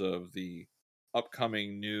traditions of the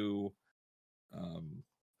upcoming new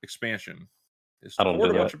expansion. Is to hoard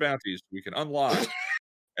a bunch of bounties we can unlock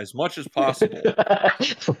as much as possible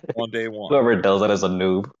on day one. Whoever does that is a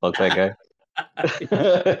noob. Fuck that guy.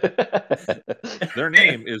 Their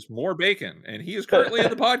name is More Bacon, and he is currently in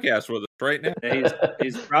the podcast with us right now.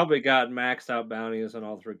 He's probably got maxed out bounties on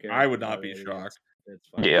all 3 characters. I would not be shocked. It's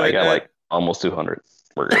fine. Yeah, I got like almost 200.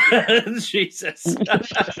 We're good. Jesus.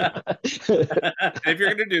 If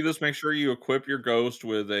you're going to do this, make sure you equip your ghost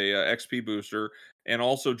with a XP booster, and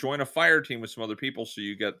also join a fire team with some other people, so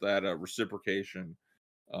you get that reciprocation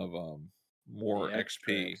of more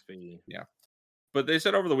XP. Yeah. But they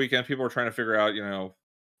said over the weekend, people are trying to figure out,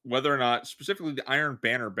 whether or not specifically the Iron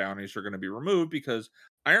Banner bounties are going to be removed, because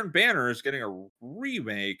Iron Banner is getting a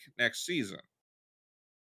remake next season.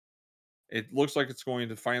 It looks like it's going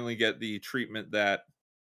to finally get the treatment that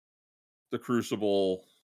the Crucible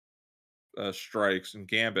Strikes and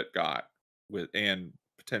Gambit got and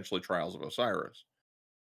potentially Trials of Osiris.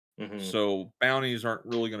 So bounties aren't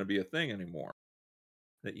really going to be a thing anymore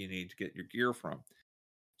that you need to get your gear from.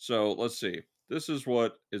 So let's see. This is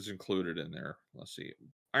what is included in there. Let's see.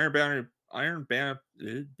 Iron Banner.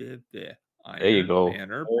 There you go.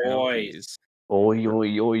 Banner boys. Oi,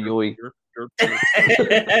 oi, oi, oi.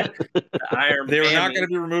 They were not going to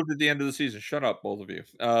be removed at the end of the season. Shut up, both of you.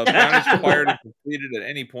 Bounties acquired and completed at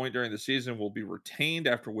any point during the season will be retained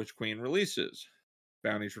after Witch Queen releases.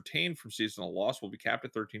 Bounties retained from seasonal loss will be capped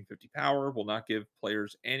at 1350 power. Will not give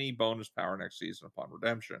players any bonus power next season upon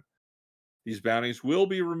redemption. These bounties will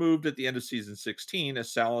be removed at the end of season 16,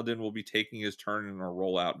 as Saladin will be taking his turn in our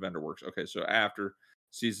rollout Vendorworks. Okay, so after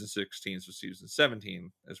season 16, so season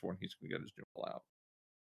 17 is when he's going to get his new rollout.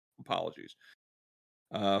 Apologies.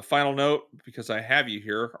 Final note, because I have you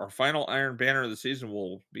here, our final Iron Banner of the season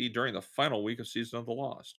will be during the final week of Season of the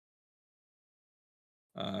Lost.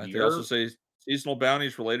 They also say seasonal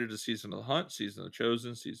bounties related to Season of the Hunt, Season of the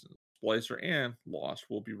Chosen, Season of the Splicer, and Lost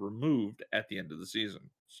will be removed at the end of the season.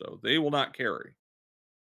 So they will not carry.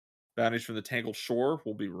 Bounties from the Tangled Shore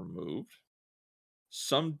will be removed.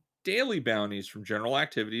 Some daily bounties from general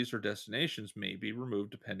activities or destinations may be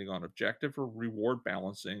removed depending on objective or reward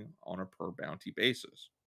balancing on a per bounty basis.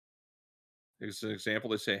 As an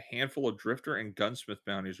example, they say a handful of Drifter and Gunsmith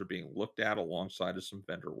bounties are being looked at alongside of some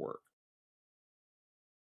vendor work.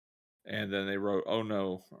 And then they wrote, oh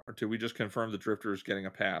no, did we just confirm the Drifter is getting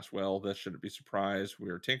a pass? Well, that shouldn't be surprised. We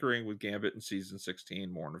are tinkering with Gambit in Season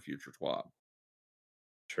 16, more in a future TWAB.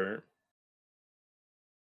 Sure.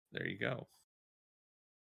 There you go.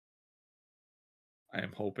 I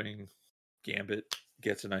am hoping Gambit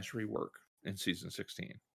gets a nice rework in Season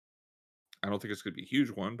 16. I don't think it's going to be a huge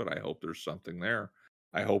one, but I hope there's something there.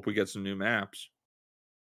 I hope we get some new maps.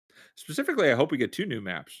 Specifically, I hope we get 2 new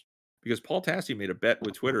maps. Because Paul Tassi made a bet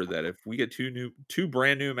with Twitter that if we get 2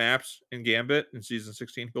 brand new maps in Gambit in Season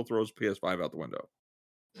 16, he'll throw his PS5 out the window.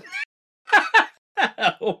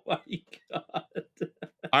 Oh my god.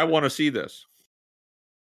 I want to see this.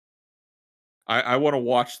 I want to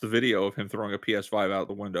watch the video of him throwing a PS5 out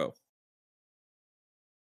the window.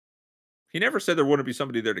 He never said there wouldn't be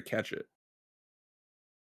somebody there to catch it.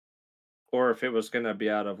 Or if it was going to be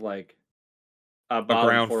out of like a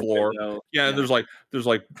ground floor. Yeah, and there's like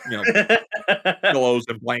pillows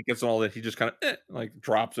and blankets and all that. He just kind of like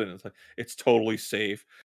drops it. And it's totally safe.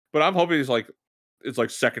 But I'm hoping it's like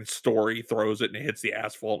second story, throws it and it hits the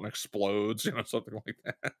asphalt and explodes, something like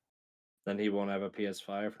that. Then he won't have a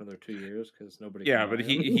PS5 for another 2 years because nobody. Yeah, but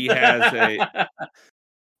he has a.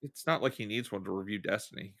 It's not like he needs one to review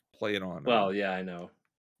Destiny. Play it on. Well, yeah, I know.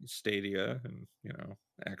 Stadia and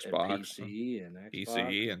Xbox and PC and Xbox.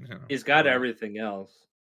 PC and he's got everything else.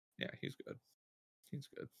 Yeah, he's good. He's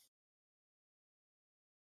good.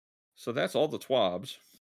 So that's all the TWABs.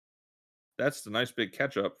 That's the nice big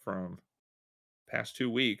catch up from past 2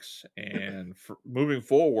 weeks, and for moving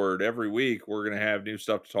forward every week we're going to have new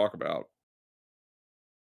stuff to talk about.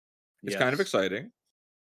 It's kind of exciting.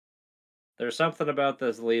 There's something about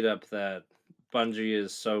this lead up that Bungie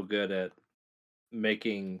is so good at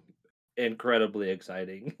making incredibly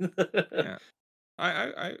exciting. Yeah,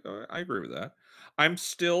 I agree with that. I'm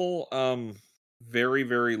still very,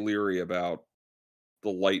 very leery about the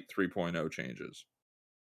light 3.0 changes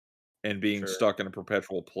and being stuck in a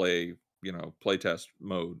perpetual playtest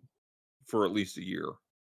mode for at least a year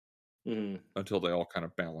until they all kind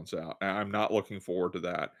of balance out. I'm not looking forward to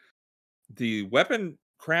that. The weapon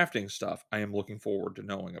crafting stuff I am looking forward to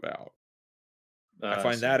knowing about. I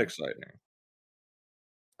find that exciting.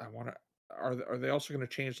 I want to. Are they also going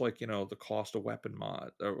to change the cost of weapon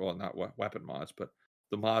mod? Well, not weapon mods, but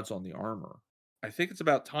the mods on the armor. I think it's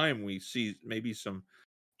about time we see maybe some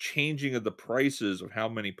changing of the prices of how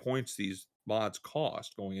many points these mods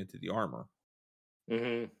cost going into the armor.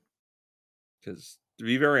 Because to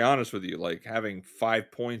be very honest with you, like having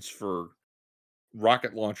 5 points for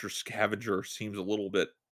rocket launcher scavenger seems a little bit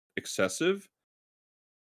excessive.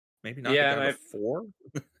 Maybe not down to 4.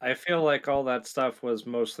 I feel like all that stuff was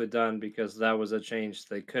mostly done because that was a change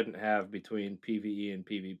they couldn't have between PvE and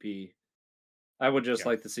PvP. I would just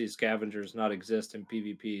like to see scavengers not exist in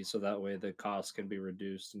PvP, so that way the cost can be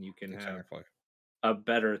reduced and you can have a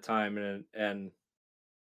better time and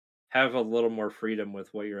have a little more freedom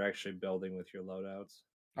with what you're actually building with your loadouts.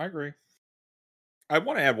 I agree. I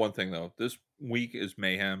want to add one thing though. This week is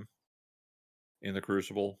Mayhem in the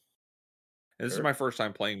Crucible. And this is my first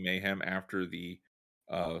time playing Mayhem after the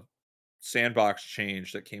sandbox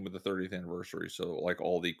change that came with the 30th anniversary. So like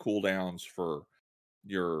all the cooldowns for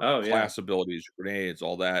your class abilities, grenades,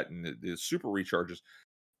 all that, and the super recharges.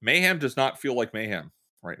 Mayhem does not feel like Mayhem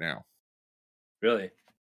right now. Really?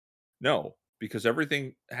 No, because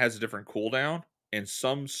everything has a different cooldown, and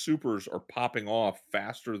some supers are popping off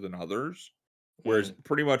faster than others. Whereas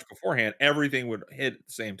pretty much beforehand, everything would hit at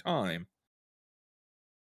the same time.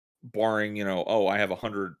 Barring, I have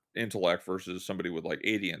 100 intellect versus somebody with like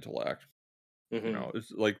 80 intellect.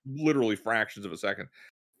 It's like literally fractions of a second.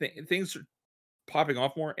 Things are popping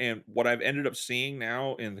off more, and what I've ended up seeing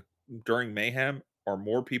now during Mayhem are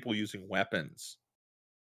more people using weapons.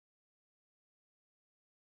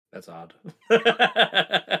 That's odd.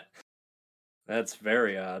 That's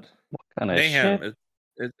very odd. What kind of Mayhem?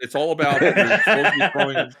 It's all about you're supposed to be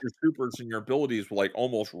throwing your supers and your abilities with like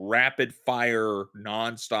almost rapid fire,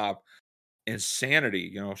 nonstop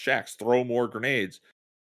insanity. Shaxx, throw more grenades.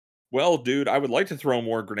 Well, dude, I would like to throw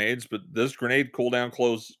more grenades, but this grenade cooldown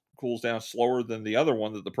cools down slower than the other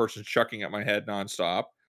one that the person's chucking at my head nonstop.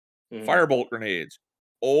 Firebolt grenades.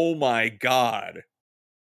 Oh my god.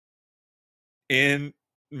 In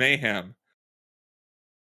Mayhem,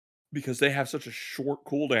 because they have such a short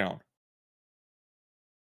cooldown.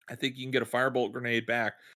 I think you can get a firebolt grenade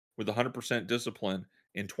back with 100% discipline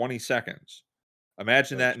in 20 seconds.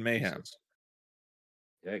 Imagine that in Mayhem.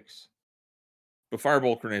 Yikes. But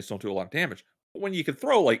firebolt grenades don't do a lot of damage. But when you can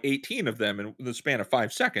throw like 18 of them in the span of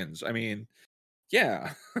 5 seconds, I mean,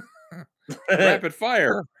 yeah. Rapid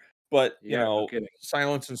fire. But, no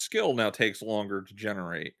silence and skill now takes longer to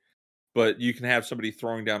generate. But you can have somebody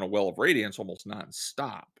throwing down a well of radiance almost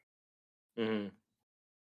nonstop. Mm-hmm.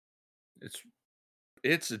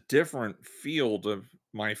 It's a different field of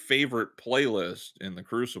my favorite playlist in the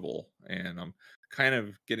Crucible, and I'm kind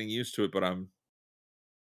of getting used to it, but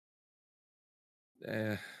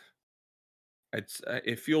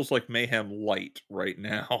it feels like Mayhem Light right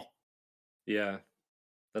now. Yeah,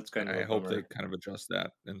 that's kind of I a hope they bummer. kind of adjust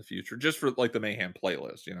that in the future, just for like the Mayhem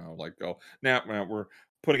playlist, like go now we're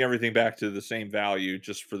putting everything back to the same value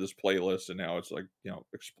just for this playlist, and now it's like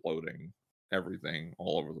exploding everything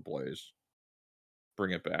all over the place.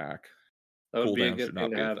 Bring it back. That would be a Cooldown good should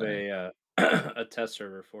thing not to be a have thing. a test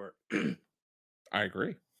server for. I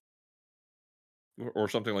agree. Or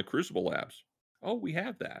something like Crucible Labs. Oh, we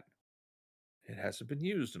have that. It hasn't been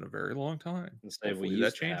used in a very long time. Hopefully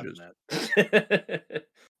that changes.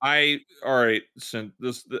 All right, since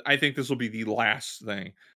I think this will be the last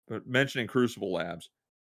thing, but mentioning Crucible Labs,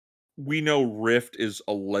 we know Rift is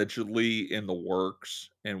allegedly in the works,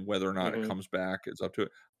 and whether or not it comes back is up to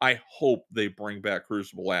it. I hope they bring back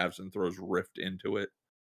Crucible Labs and throws Rift into it,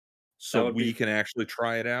 so we can actually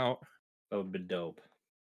try it out. That would be dope.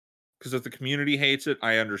 Because if the community hates it,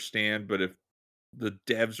 I understand, but if the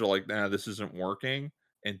devs are like, nah, this isn't working,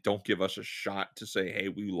 and don't give us a shot to say, hey,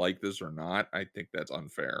 we like this or not, I think that's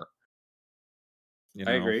unfair.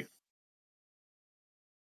 I agree.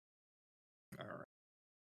 All right.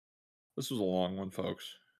 This was a long one, folks,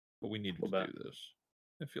 but we needed to do this.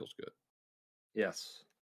 It feels good. Yes.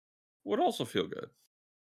 Would also feel good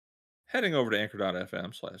heading over to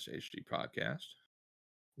anchor.fm/HD podcast,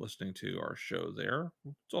 listening to our show there.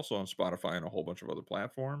 It's also on Spotify and a whole bunch of other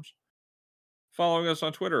platforms. Following us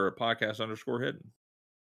on Twitter at podcast_hidden.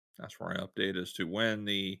 That's where I update as to when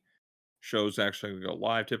the show's actually going to go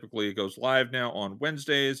live. Typically, it goes live now on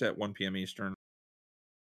Wednesdays at 1 p.m. Eastern.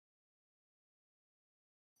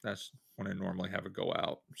 That's when I normally have it go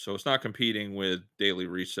out. So it's not competing with daily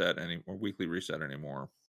reset or weekly reset anymore.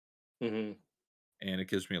 Mm-hmm. And it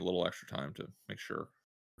gives me a little extra time to make sure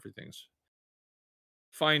everything's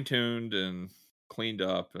fine-tuned and cleaned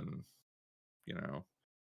up, and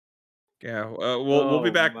we'll be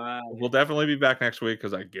back. We'll definitely be back next week,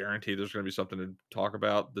 because I guarantee there's going to be something to talk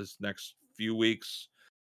about this next few weeks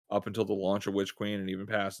up until the launch of Witch Queen, and even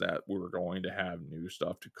past that, we're going to have new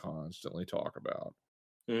stuff to constantly talk about.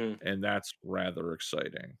 And that's rather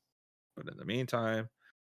exciting. But in the meantime,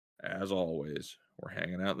 as always, we're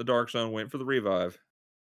hanging out in the Dark Zone waiting for the revive.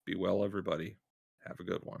 Be well, everybody. Have a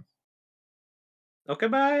good one. Okay,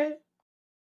 bye.